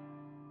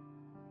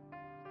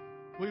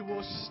 we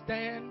will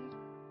stand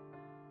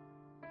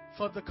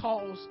for the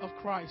cause of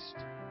Christ.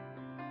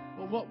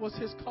 Well, what was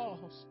his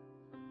cause?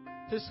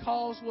 His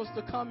cause was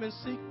to come and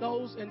seek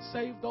those and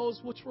save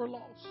those which were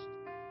lost.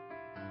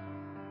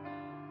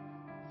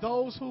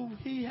 Those who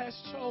he has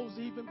chose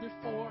even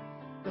before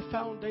the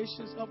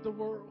foundations of the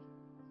world.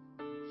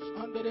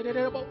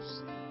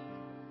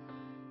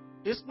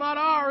 It's not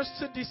ours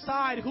to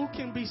decide who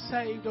can be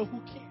saved or who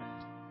can't.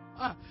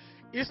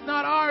 It's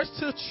not ours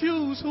to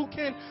choose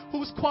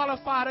who's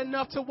qualified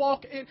enough to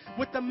walk in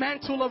with the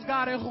mantle of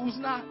God and who's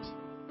not.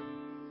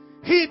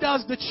 He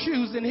does the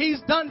choosing.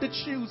 He's done the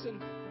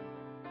choosing.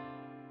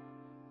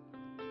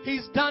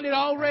 He's done it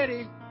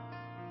already.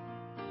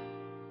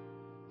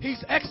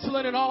 He's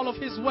excellent in all of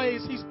his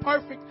ways. He's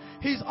perfect.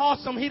 He's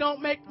awesome. He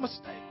don't make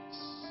mistakes.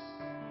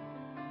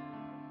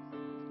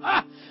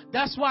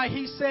 That's why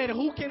he said,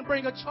 who can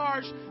bring a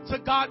charge to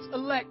God's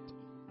elect?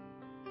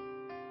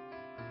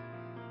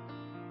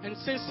 And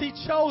since he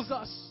chose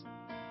us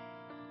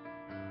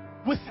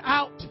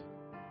without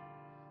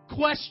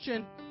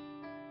question,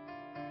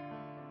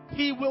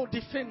 he will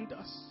defend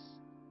us.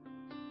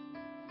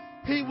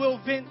 He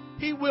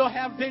will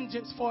have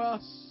vengeance for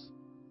us.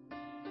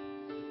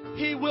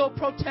 He will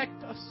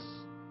protect us.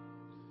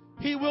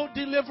 He will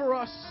deliver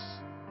us.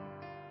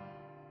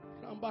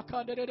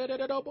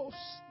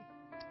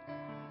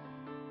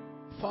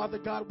 Father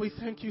God, we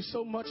thank you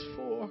so much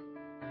for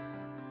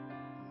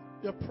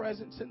your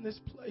presence in this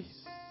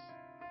place.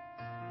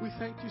 We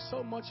thank you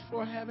so much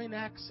for having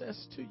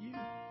access to you.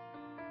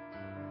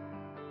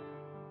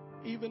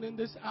 Even in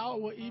this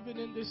hour, even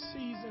in this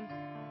season.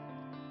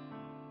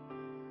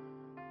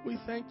 We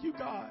thank you,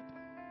 God.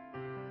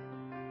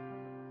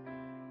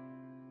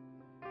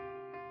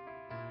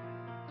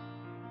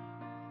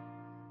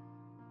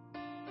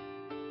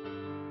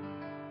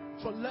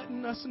 For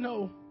letting us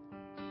know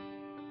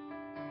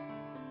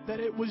that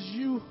it was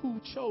you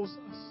who chose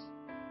us.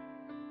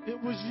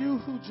 It was you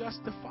who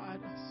justified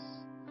us.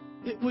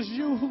 It was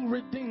you who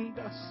redeemed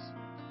us.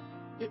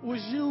 It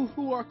was you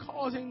who are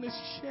causing this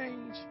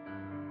change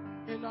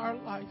in our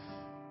life.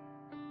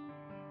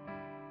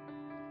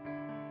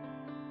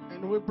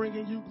 And we're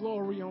bringing you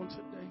glory on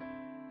today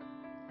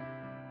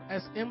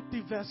as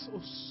empty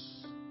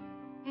vessels,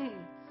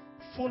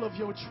 full of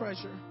your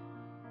treasure,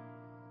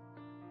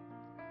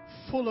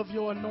 full of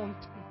your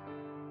anointing,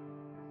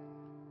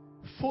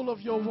 full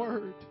of your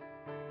word.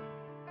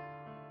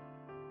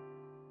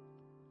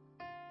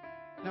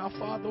 Now,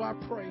 Father, I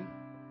pray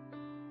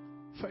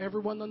for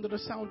everyone under the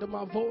sound of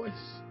my voice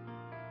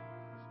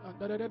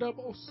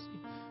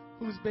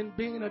who's been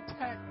being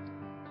attacked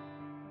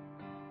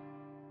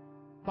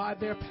by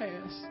their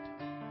past.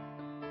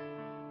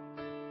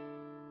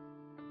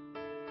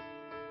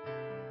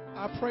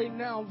 I pray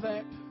now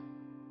that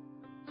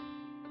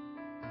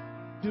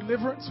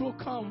deliverance will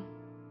come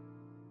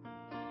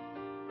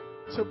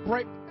to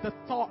break the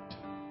thought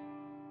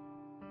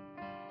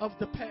of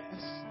the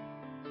past,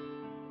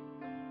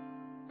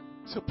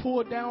 to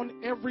pull down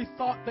every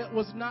thought that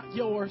was not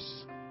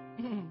yours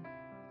in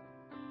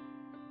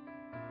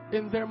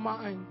their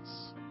minds.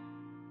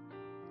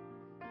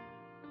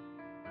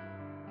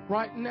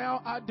 Right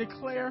now, I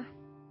declare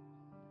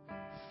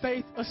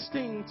faith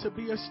esteem to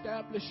be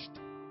established.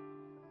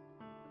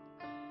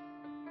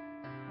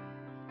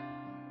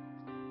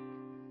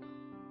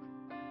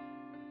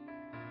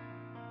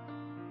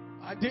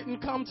 I didn't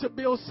come to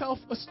build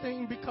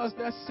self-esteem because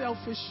that's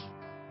selfish.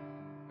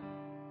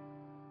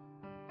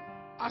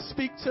 I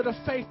speak to the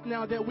faith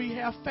now that we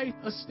have faith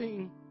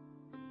esteem.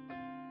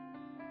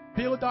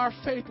 Build our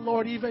faith,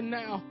 Lord, even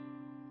now.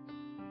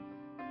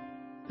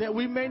 That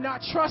we may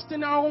not trust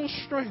in our own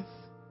strength.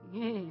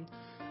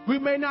 We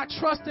may not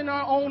trust in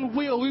our own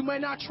will. We may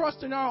not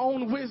trust in our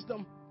own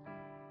wisdom.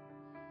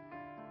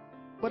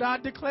 But I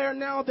declare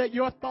now that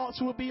your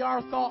thoughts will be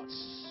our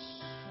thoughts.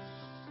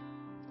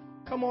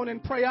 Come on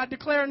and pray. I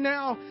declare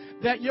now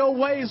that your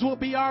ways will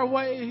be our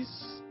ways.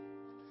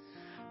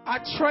 I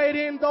trade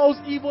in those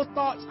evil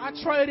thoughts. I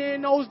trade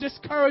in those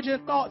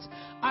discouraging thoughts.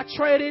 I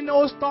trade in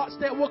those thoughts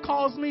that will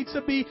cause me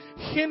to be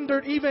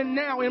hindered even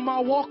now in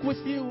my walk with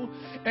you.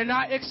 And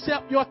I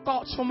accept your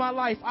thoughts for my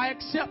life. I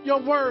accept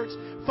your words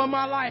for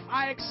my life.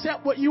 I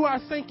accept what you are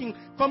thinking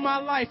for my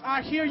life.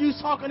 I hear you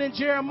talking in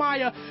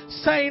Jeremiah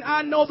saying,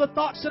 I know the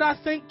thoughts that I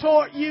think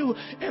toward you,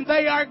 and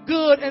they are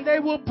good, and they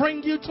will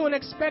bring you to an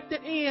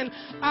expected end.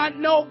 I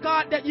know,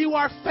 God, that you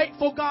are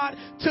faithful, God,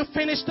 to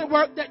finish the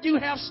work that you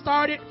have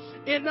started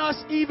in us.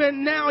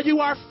 Even now, you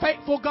are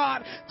faithful,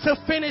 God, to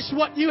finish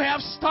what you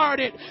have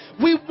started.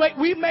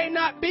 We may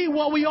not be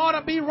what we ought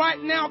to be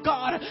right now,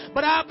 God,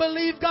 but I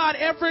believe, God,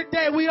 every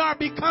day we are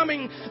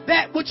becoming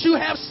that which you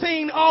have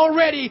seen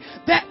already,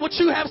 that which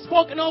you have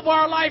spoken over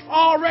our life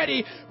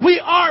already.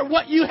 We are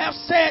what you have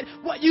said,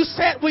 what you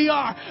said we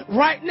are.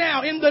 Right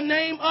now, in the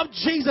name of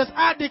Jesus,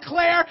 I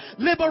declare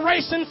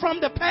liberation from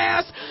the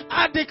past.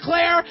 I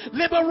declare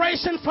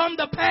liberation from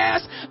the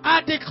past.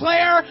 I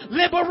declare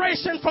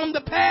liberation from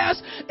the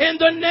past. In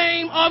the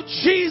name of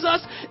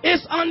Jesus,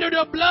 it's under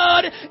the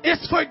blood.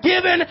 It's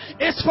forgiven.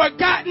 It's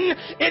forgotten.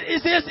 It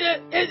is as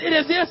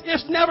if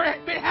it's never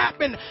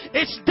happened.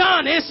 It's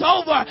done. It's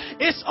over.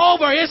 It's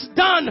over. It's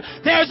done.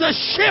 There's a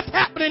shift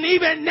happening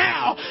even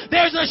now.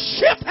 There's a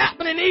shift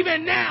happening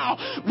even now.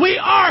 We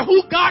are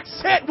who God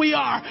said we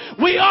are.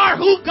 We are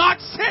who God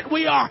said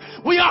we are.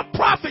 We are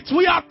prophets.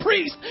 We are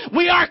priests.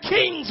 We are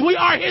kings. We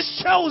are His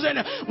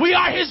chosen. We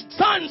are His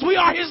sons. We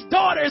are His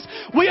daughters.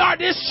 We are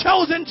this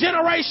chosen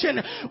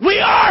generation. We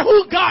are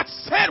who God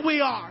said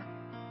we are.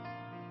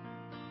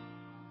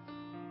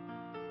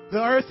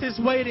 The earth is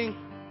waiting.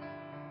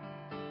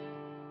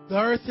 The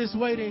earth is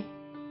waiting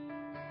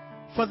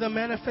for the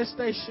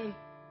manifestation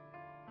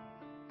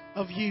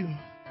of you.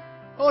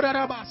 Oh,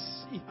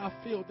 I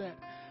feel that.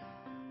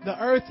 The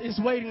earth is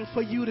waiting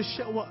for you to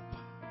show up.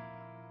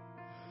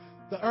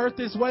 The earth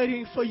is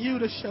waiting for you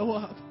to show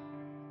up.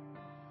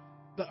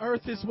 The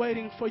earth is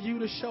waiting for you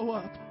to show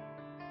up.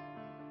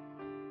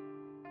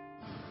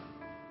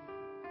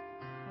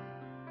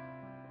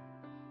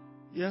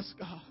 Yes,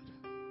 God.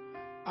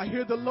 I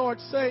hear the Lord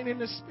saying in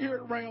the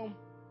spirit realm,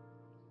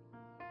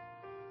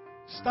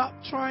 stop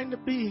trying to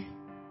be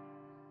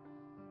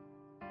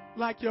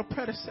like your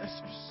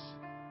predecessors.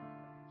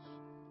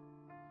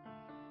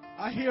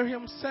 I hear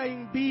Him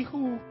saying, be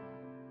who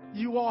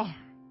you are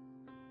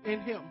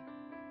in Him.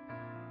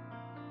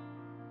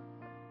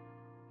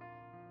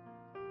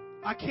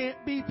 I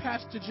can't be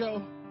Pastor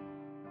Joe.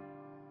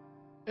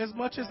 As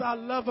much as I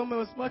love him,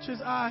 as much as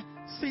I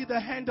see the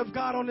hand of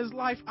God on his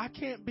life, I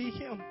can't be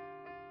him.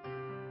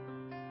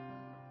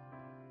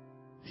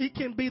 He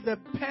can be the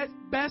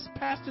best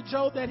Pastor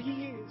Joe that he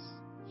is.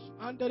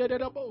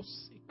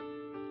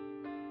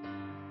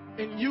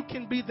 And you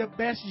can be the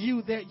best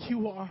you that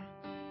you are.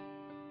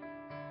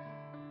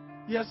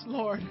 Yes,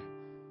 Lord.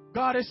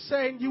 God is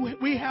saying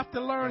we have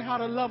to learn how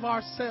to love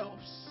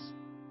ourselves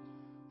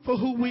for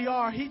who we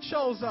are. He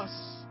chose us.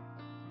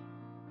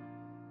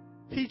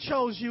 He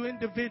chose you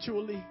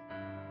individually,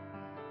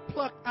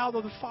 plucked out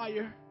of the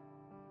fire.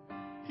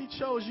 He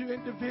chose you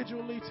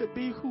individually to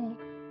be who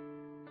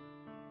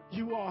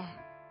you are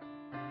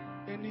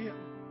in Him.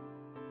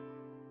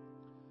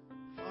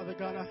 Father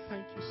God, I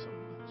thank you so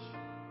much.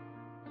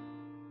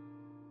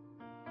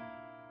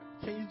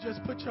 Can you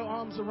just put your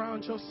arms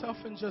around yourself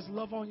and just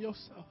love on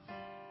yourself?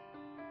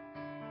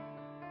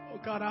 Oh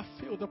God, I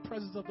feel the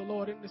presence of the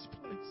Lord in this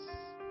place.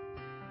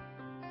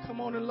 Come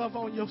on and love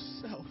on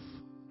yourself.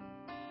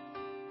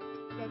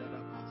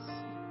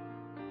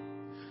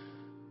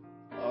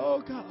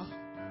 Oh God.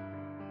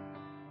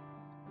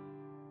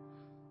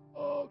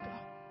 Oh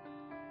God.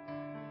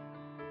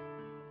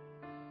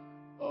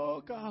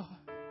 Oh God.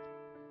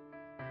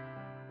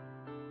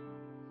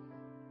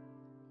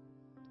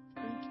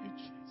 Thank you,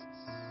 Jesus.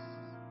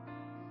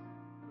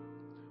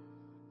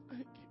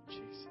 Thank you,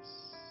 Jesus.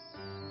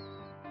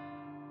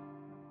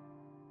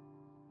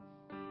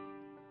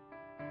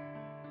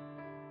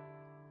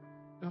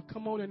 Now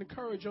come on and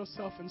encourage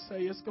yourself and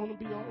say, it's going to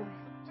be all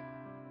right.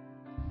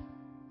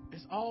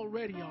 It's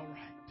already all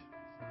right.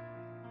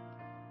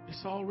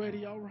 It's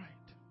already all right.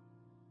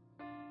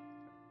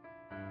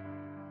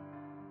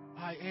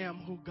 I am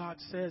who God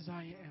says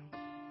I am.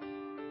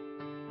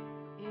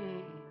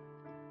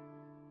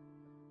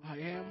 I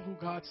am who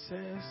God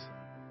says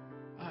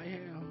I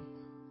am.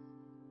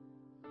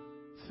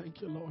 Thank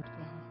you, Lord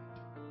God.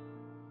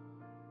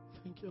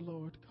 Thank you,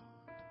 Lord God.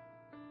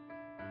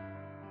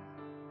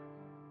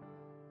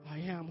 I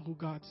am who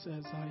God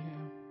says I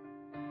am.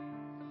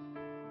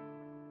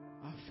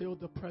 I feel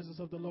the presence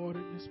of the Lord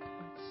in this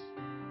place.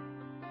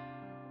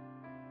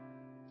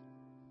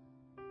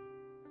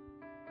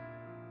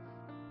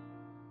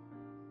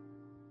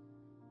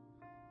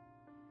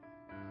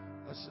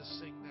 Let's just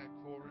sing that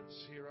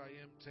chorus. Here I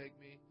am, take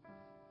me.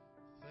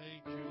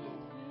 Thank you,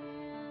 Lord.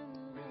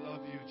 We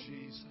love you,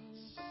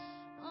 Jesus.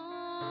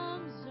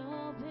 Arms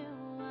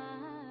open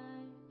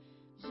wide,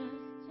 just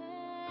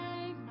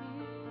take me,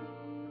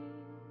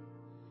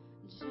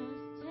 just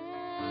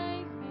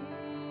take me.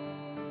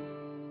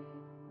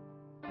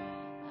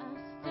 I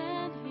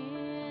stand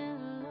here,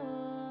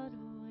 Lord,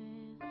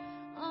 with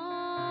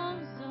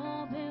arms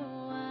open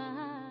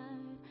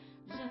wide,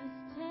 just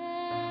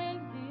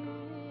take me,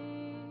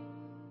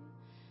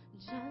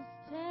 just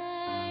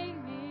take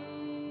me.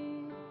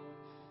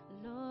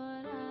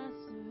 Lord, I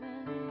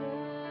surrender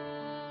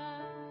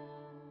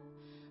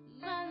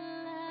my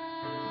life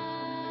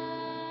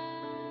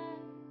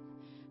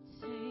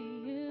to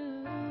you.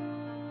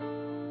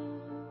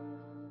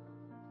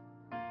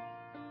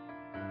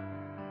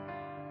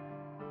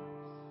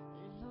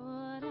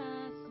 Lord, I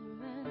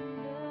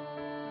surrender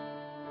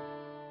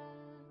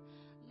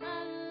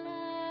my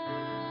life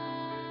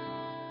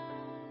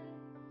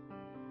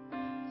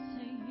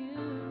to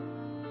you.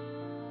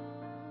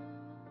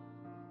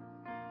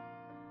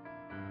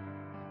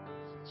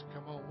 Let's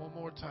come on one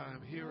more time.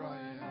 Here I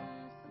am.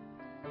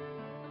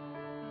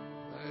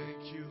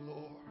 Thank you, Lord.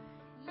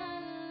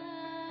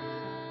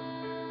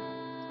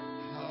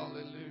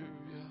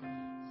 Hallelujah.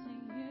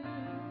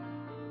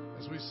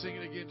 As we sing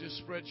it again, just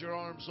spread your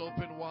arms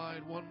open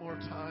wide one more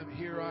time.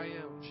 Here I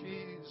am,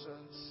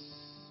 Jesus.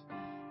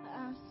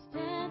 I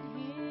stand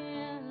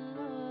here,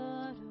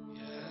 Lord, with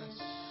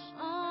Yes.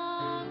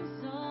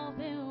 arms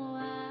open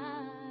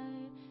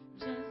wide.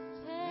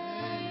 Just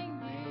take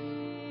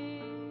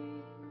me,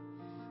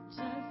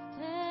 just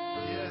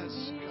take Yes,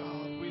 me.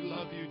 God. We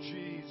love you,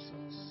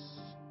 Jesus.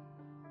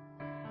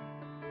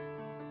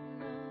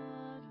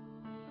 Lord,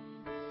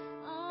 with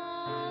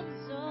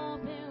arms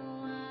open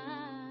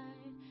wide.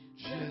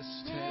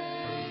 Just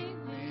take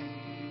me.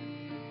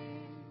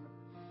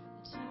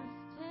 Just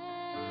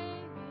take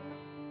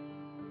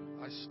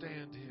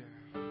stand here.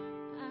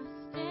 I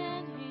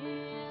stand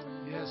here.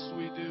 Yes,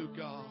 we do,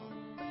 God.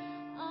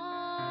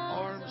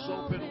 Arms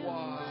open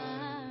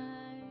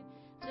wide.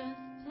 Just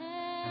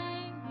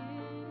take me.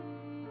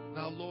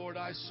 Now, Lord,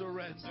 I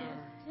surrender. Just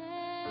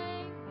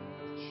take me.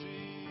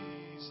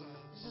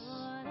 Jesus.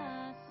 Lord,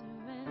 I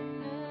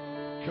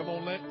surrender. Come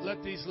on,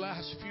 let these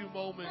last few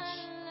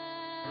moments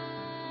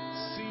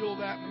seal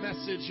that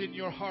message in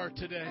your heart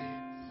today.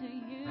 To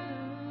you.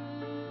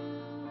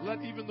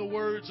 Let even the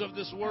words of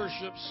this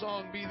worship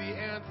song be the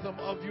anthem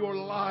of your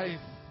life.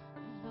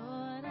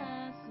 Lord,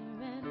 I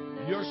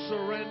surrender. You're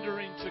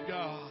surrendering to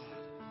God.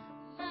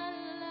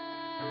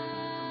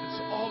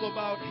 It's all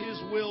about His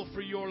will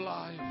for your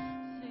life.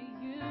 To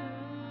you.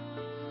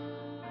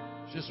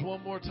 Just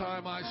one more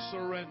time, I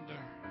surrender.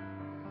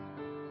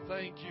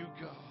 Thank you,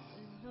 God.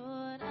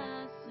 Lord,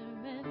 I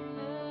surrender.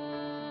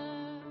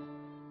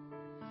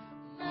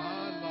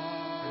 My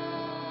life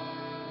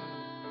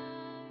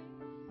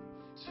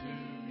To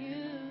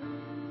you.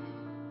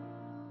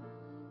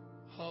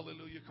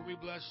 Hallelujah. Can we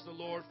bless the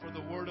Lord for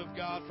the word of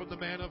God, from the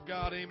man of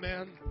God?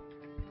 Amen.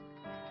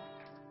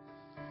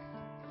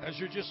 As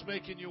you're just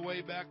making your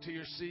way back to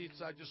your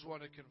seats, I just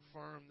want to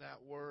confirm that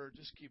word.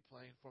 Just keep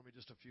playing for me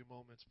just a few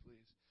moments,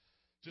 please.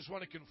 Just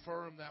want to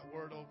confirm that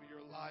word over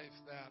your life,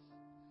 that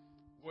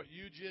what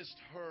you just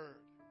heard,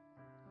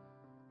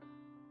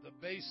 the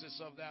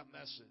basis of that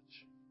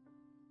message,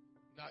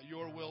 not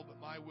your will, but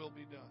my will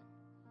be done.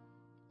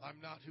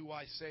 I'm not who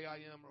I say I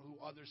am or who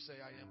others say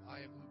I am.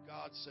 I am who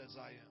God says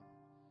I am.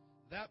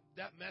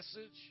 That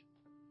message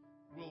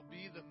will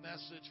be the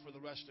message for the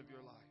rest of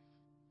your life.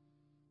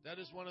 That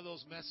is one of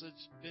those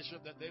messages,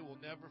 Bishop, that they will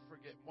never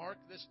forget.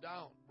 Mark this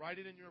down. Write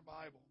it in your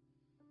Bible.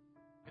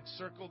 And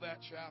circle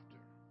that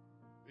chapter,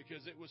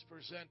 because it was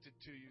presented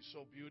to you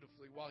so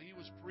beautifully. While he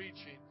was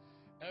preaching,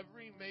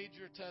 every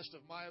major test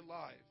of my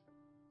life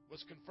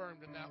was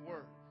confirmed in that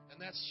word. And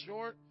that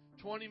short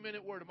 20-minute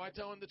word, am I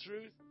telling the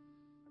truth?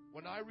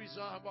 When I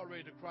resigned, I'm about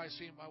ready to cry,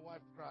 seeing my wife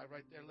cry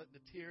right there, letting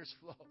the tears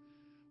flow.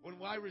 When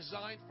I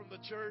resigned from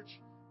the church,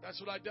 that's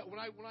what I dealt.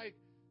 When I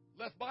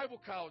left Bible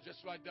college,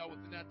 that's what I dealt with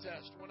in that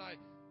test. When I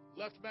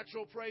left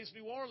Metro Praise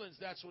New Orleans,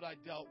 that's what I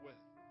dealt with.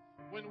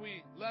 When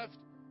we left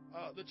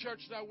the church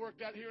that I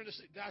worked at here in the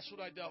city, that's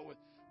what I dealt with.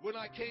 When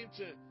I came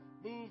to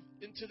move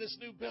into this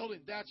new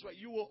building, that's what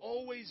you will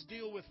always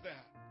deal with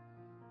that.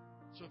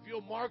 So if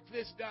you'll mark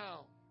this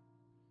down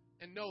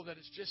and know that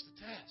it's just a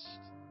test,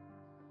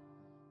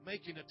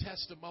 making a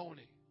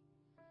testimony.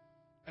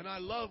 And I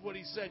love what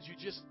he said. You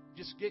just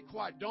get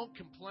quiet. Don't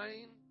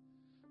complain.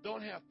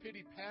 Don't have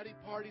pity-patty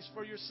parties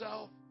for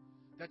yourself.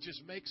 That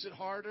just makes it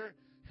harder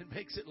and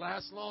makes it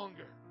last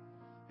longer.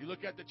 You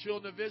look at the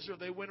children of Israel,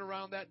 they went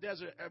around that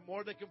desert. And the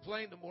more they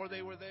complained, the more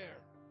they were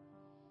there.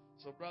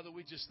 So, brother,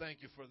 we just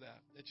thank you for that.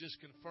 It just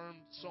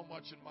confirmed so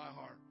much in my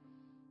heart.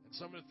 And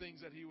some of the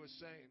things that he was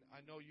saying,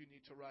 I know you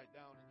need to write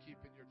down and keep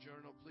in your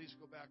journal. Please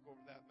go back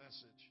over that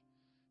message.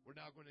 We're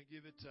now going to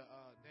give it to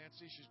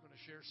Nancy. She's going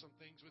to share some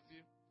things with you.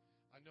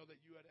 I know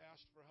that you had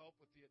asked for help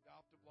with the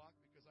Adopt-A-Block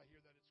because I hear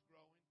that it's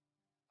growing.